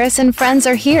J.D. Harris and friends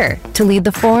are here to lead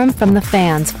the forum from the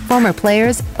fans, former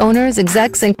players, owners,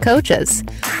 execs, and coaches.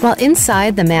 While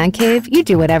inside the Man Cave, you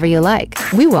do whatever you like.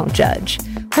 We won't judge.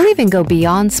 We'll even go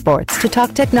beyond sports to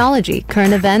talk technology,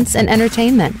 current events, and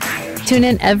entertainment. Tune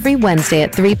in every Wednesday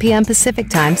at 3 p.m. Pacific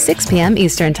Time, 6 p.m.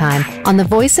 Eastern Time on the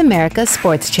Voice America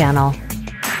Sports Channel.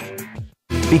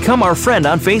 Become our friend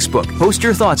on Facebook. Post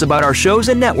your thoughts about our shows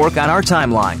and network on our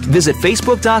timeline. Visit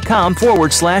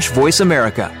facebook.com/Voice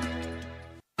America.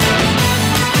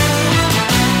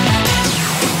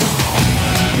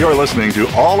 You're listening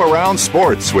to All Around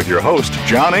Sports with your host,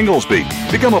 John Inglesby.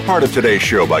 Become a part of today's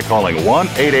show by calling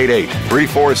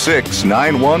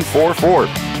 1-888-346-9144.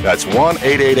 That's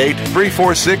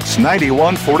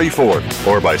 1-888-346-9144.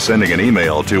 Or by sending an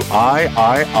email to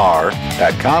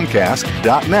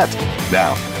iir@comcast.net.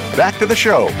 Now, back to the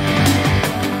show.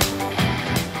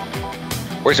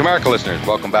 Voice America listeners,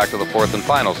 welcome back to the fourth and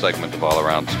final segment of All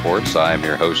Around Sports. I am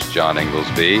your host, John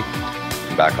Inglesby.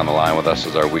 Back on the line with us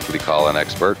is our weekly call-in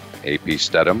expert, A.P.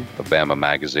 Stedham of Bama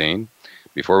Magazine.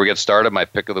 Before we get started, my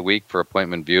pick of the week for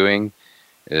appointment viewing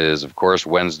is, of course,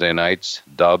 Wednesday night's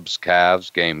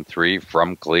Dubs-Cavs Game 3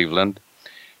 from Cleveland.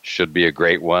 Should be a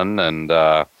great one. And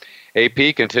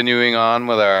AP, continuing on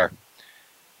with our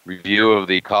review of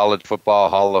the College Football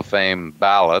Hall of Fame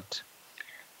ballot.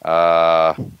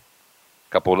 A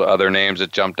couple of other names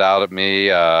that jumped out at me.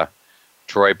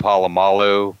 Troy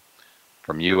Polamalu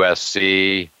from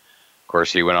USC. Of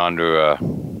course, he went on to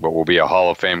what will be a Hall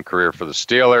of Fame career for the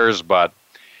Steelers. But,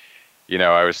 you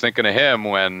know, I was thinking of him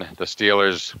when the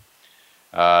Steelers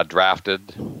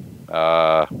drafted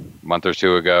a month or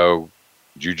two ago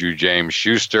Juju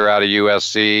James-Schuster out of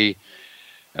USC.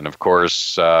 And, of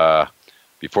course,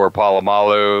 before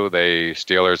Polamalu, the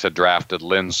Steelers had drafted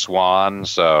Lynn Swann.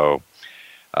 So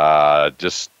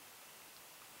just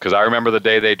because I remember the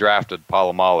day they drafted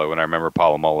Polamalu, and I remember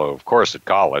Polamalu, of course, at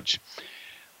college,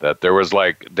 that there was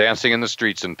like dancing in the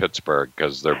streets in Pittsburgh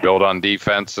because they're built on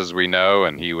defense, as we know,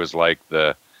 and he was like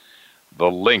the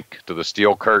link to the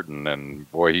Steel Curtain.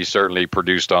 And, boy, he certainly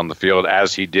produced on the field,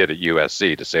 as he did at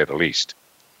USC, to say the least.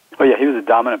 Oh, yeah, he was a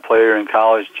dominant player in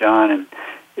college, John, and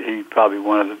he's probably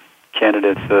one of the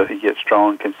candidates he gets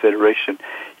strong consideration.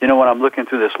 You know, when I'm looking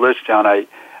through this list, John,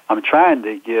 I'm trying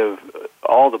to give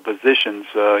all the positions,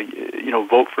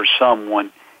 vote for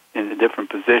someone in the different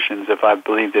positions if I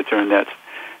believe that they're in that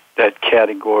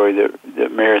category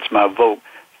that merits my vote.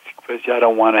 Because I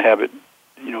don't want to have it,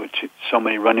 so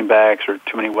many running backs or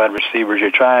too many wide receivers.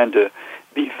 You're trying to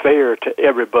be fair to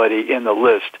everybody in the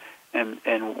list and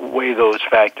weigh those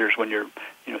factors when you're,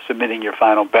 submitting your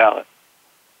final ballot.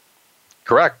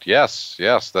 Correct. Yes.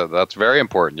 That's very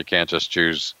important. You can't just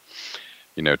choose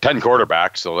 10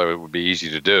 quarterbacks, so that would be easy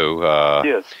to do.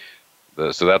 Yes.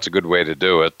 So that's a good way to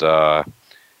do it.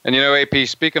 And, AP,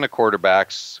 speaking of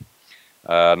quarterbacks,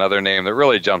 another name that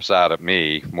really jumps out at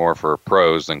me, more for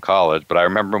pros than college, but I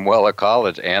remember him well at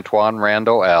college, Antoine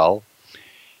Randall El.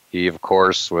 He, of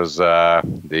course, was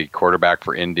the quarterback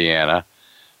for Indiana,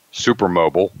 super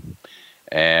mobile,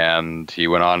 and he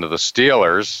went on to the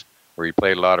Steelers, where he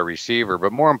played a lot of receiver.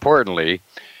 But more importantly,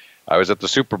 I was at the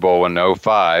Super Bowl in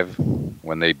 2005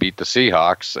 when they beat the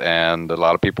Seahawks, and a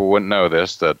lot of people wouldn't know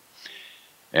this, that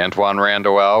Antoine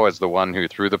Randall El was the one who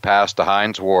threw the pass to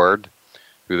Hines Ward,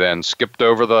 who then skipped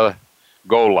over the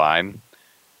goal line.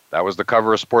 That was the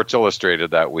cover of Sports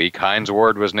Illustrated that week. Hines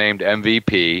Ward was named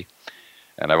MVP,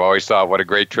 and I've always thought, what a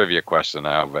great trivia question.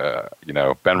 Ben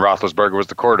Roethlisberger was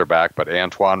the quarterback, but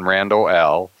Antoine Randall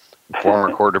El,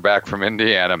 former quarterback from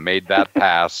Indiana, made that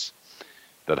pass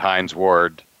that Hines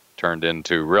Ward turned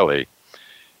into really,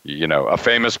 a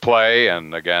famous play,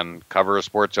 and again, cover of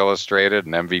Sports Illustrated,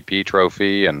 an MVP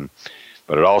trophy,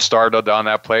 but it all started on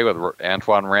that play with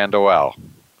Antoine Randall El.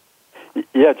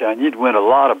 Yeah, John, you'd win a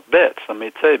lot of bets, let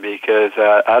me tell you, because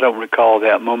I don't recall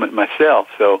that moment myself.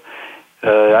 So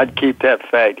I'd keep that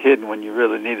fact hidden when you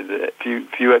really needed a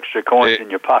few extra coins in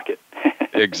your pocket.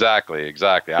 Exactly.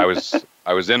 I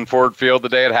was in Ford Field the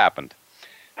day it happened,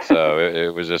 so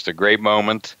it was just a great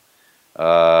moment,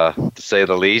 to say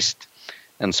the least.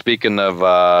 And speaking of,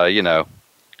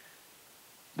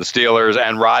 the Steelers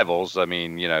and rivals, I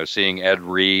mean, seeing Ed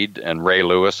Reed and Ray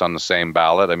Lewis on the same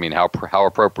ballot, I mean, how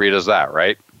appropriate is that,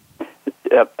 right?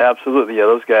 Yep, absolutely. Yeah,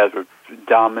 those guys were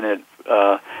dominant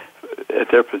at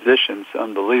their positions,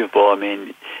 unbelievable. I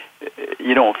mean,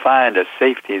 you don't find a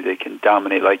safety that can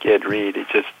dominate like Ed Reed.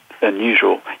 It's just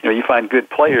unusual. You find good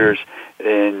players,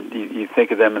 and you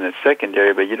think of them in the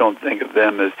secondary, but you don't think of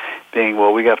them as being,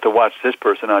 well, we have to watch this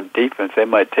person on defense. They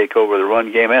might take over the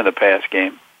run game and the pass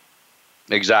game.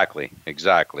 Exactly.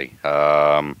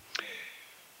 Another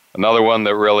one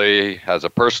that really has a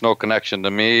personal connection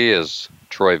to me is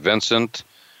Troy Vincent,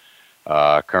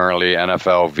 currently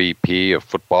NFL VP of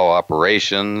Football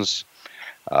Operations.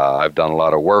 I've done a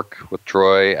lot of work with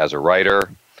Troy as a writer,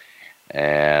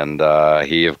 and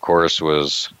he, of course,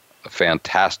 was a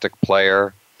fantastic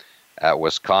player at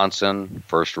Wisconsin,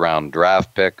 first-round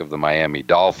draft pick of the Miami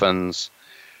Dolphins.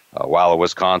 While at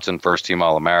Wisconsin, first-team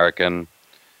All-American,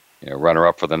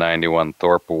 runner-up for the 91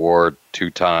 Thorpe Award,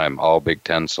 two-time All-Big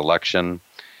Ten selection,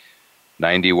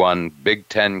 91 Big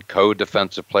Ten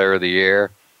Co-Defensive Player of the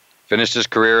Year. Finished his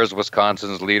career as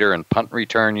Wisconsin's leader in punt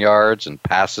return yards and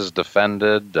passes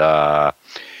defended.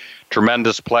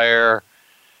 Tremendous player.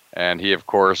 And he, of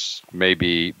course, may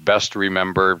be best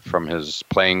remembered from his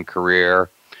playing career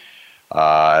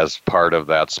as part of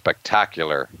that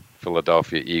spectacular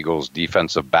Philadelphia Eagles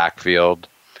defensive backfield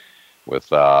with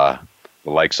the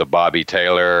likes of Bobby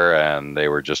Taylor, and they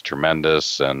were just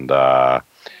tremendous. And,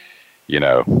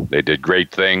 they did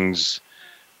great things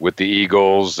with the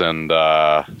Eagles. And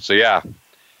he's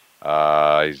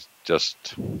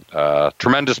just a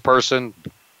tremendous person,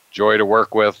 joy to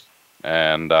work with,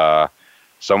 and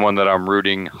someone that I'm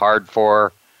rooting hard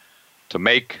for to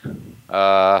make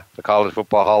the College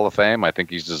Football Hall of Fame. I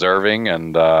think he's deserving,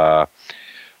 and we'll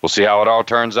see how it all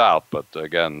turns out. But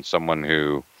again, someone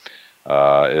who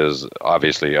is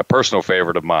obviously a personal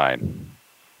favorite of mine.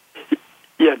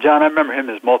 Yeah, John, I remember him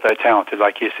as multi-talented,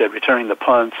 like you said, returning the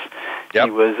punts. Yep.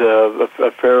 He was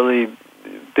a fairly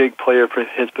big player for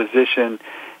his position,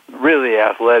 really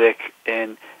athletic,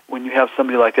 and when you have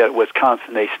somebody like that at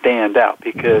Wisconsin, they stand out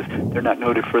because they're not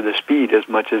noted for the speed as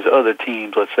much as other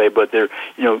teams, let's say, but they're,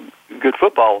 good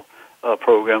football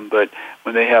program. But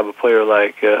when they have a player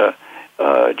like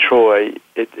Troy,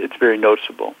 it's very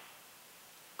noticeable.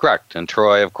 Correct. And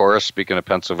Troy, of course, speaking of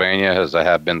Pennsylvania, as I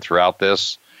have been throughout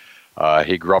this,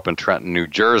 he grew up in Trenton, New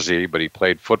Jersey, but he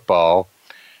played football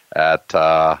at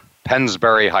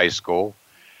Pennsbury High School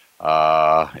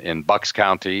in Bucks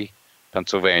County,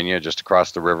 Pennsylvania, just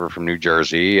across the river from New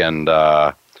Jersey, and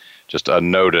just a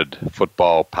noted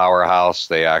football powerhouse.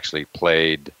 They actually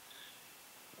played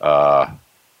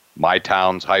my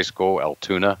town's high school,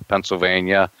 Altoona,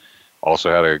 Pennsylvania.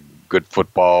 Also had a good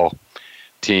football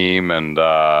team, and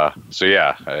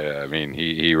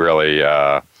he really,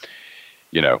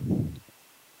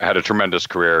 had a tremendous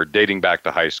career dating back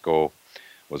to high school.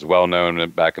 Was well known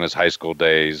back in his high school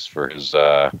days for his,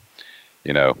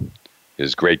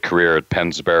 his great career at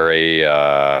Pennsbury.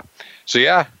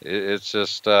 It's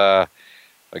just,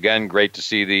 again, great to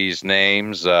see these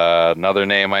names. Another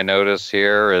name I notice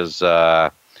here is,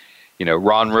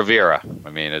 Ron Rivera. I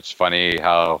mean, it's funny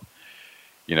how,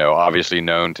 obviously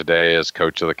known today as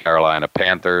coach of the Carolina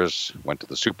Panthers, went to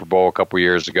the Super Bowl a couple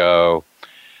years ago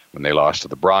when they lost to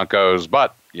the Broncos.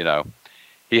 But,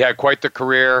 he had quite the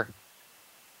career.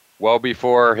 Well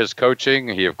before his coaching,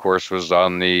 he, of course, was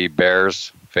on the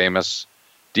Bears' famous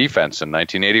defense in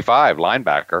 1985,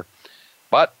 linebacker.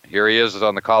 But here he is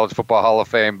on the College Football Hall of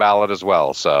Fame ballot as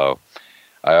well. So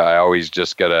I always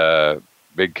just get a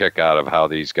big kick out of how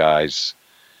these guys'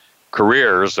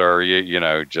 careers are,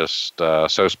 just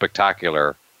so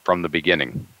spectacular from the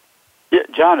beginning. Yeah,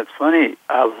 John, it's funny.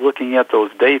 I was looking at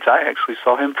those dates. I actually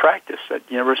saw him practice at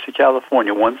University of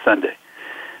California one Sunday.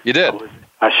 You did?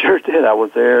 I sure did. I was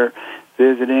there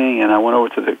visiting, and I went over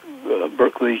to the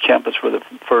Berkeley campus for the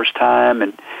first time,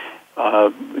 and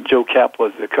Joe Kapp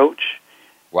was the coach.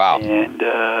 Wow. And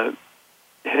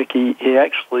he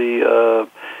actually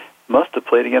must have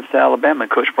played against Alabama in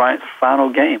Coach Bryant's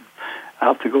final game.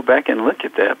 I'll have to go back and look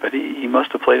at that, but he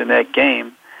must have played in that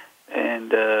game.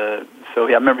 And I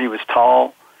remember he was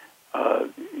tall,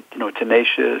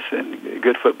 tenacious, and a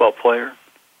good football player.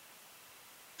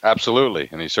 Absolutely,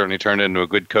 and he certainly turned into a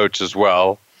good coach as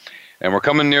well. And we're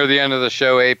coming near the end of the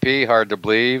show, AP, hard to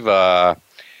believe. Why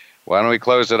don't we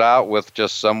close it out with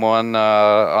just someone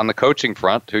on the coaching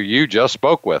front who you just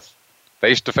spoke with,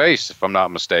 face-to-face, if I'm not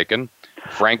mistaken,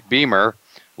 Frank Beamer,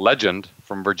 legend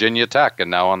from Virginia Tech, and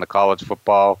now on the College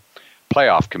Football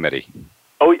Playoff Committee.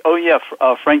 Oh yeah,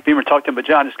 Frank Beamer talked to him, but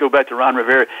John, just go back to Ron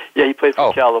Rivera. Yeah, he played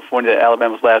for California.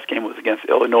 Alabama's last game was against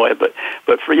Illinois, but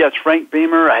it's Frank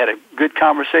Beamer. I had a good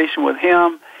conversation with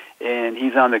him, and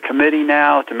he's on the committee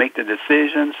now to make the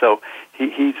decision. So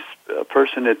he's a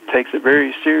person that takes it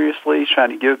very seriously. He's trying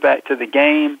to give back to the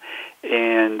game,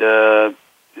 and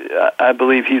I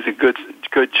believe he's a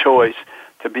good choice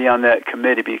to be on that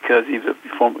committee because he's a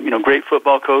great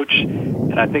football coach.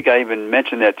 And I think I even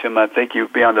mentioned that to him. I think he'll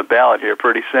be on the ballot here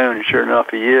pretty soon, and sure enough,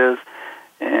 he is.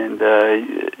 And,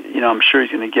 I'm sure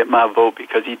he's going to get my vote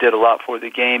because he did a lot for the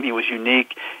game. He was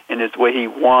unique in his way he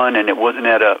won, and it wasn't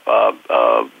at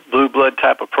a blue blood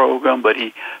type of program, but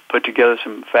he put together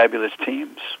some fabulous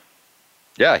teams.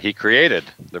 Yeah, he created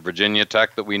the Virginia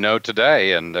Tech that we know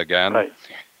today. And, again, right.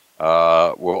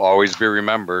 will always be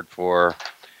remembered for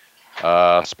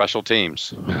special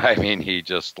teams. I mean, he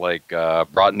just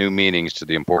brought new meanings to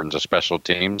the importance of special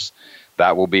teams.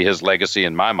 That will be his legacy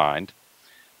in my mind.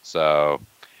 So,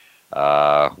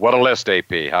 what a list,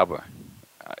 AP. How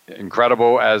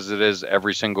incredible as it is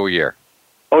every single year.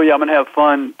 Oh, yeah, I'm going to have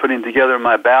fun putting together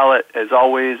my ballot, as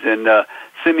always. And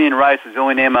Simeon Rice is the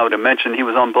only name I would have mentioned. He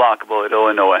was unblockable at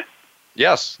Illinois.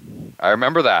 Yes, I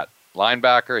remember that.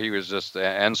 Linebacker, he was just,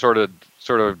 and sort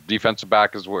of defensive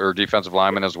back or defensive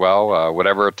lineman as well.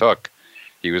 Whatever it took,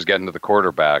 he was getting to the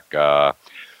quarterback. Well,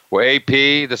 AP,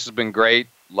 this has been great.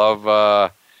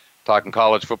 Love talking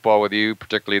college football with you,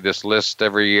 particularly this list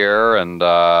every year, and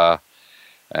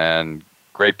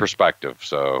great perspective.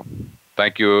 So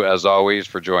thank you, as always,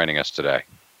 for joining us today.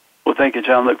 Well, thank you,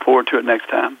 John. Look forward to it next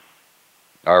time.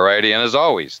 All righty, and as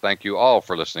always, thank you all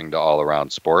for listening to All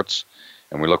Around Sports,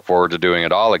 and we look forward to doing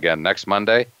it all again next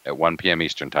Monday at 1 p.m.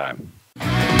 Eastern Time.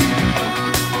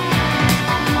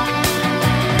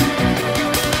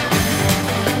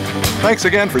 Thanks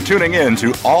again for tuning in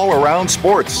to All Around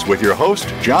Sports with your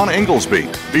host, John Inglesby.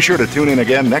 Be sure to tune in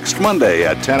again next Monday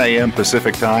at 10 a.m.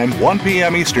 Pacific Time, 1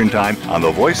 p.m. Eastern Time on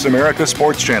the Voice America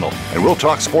Sports Channel. And we'll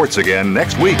talk sports again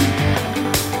next week.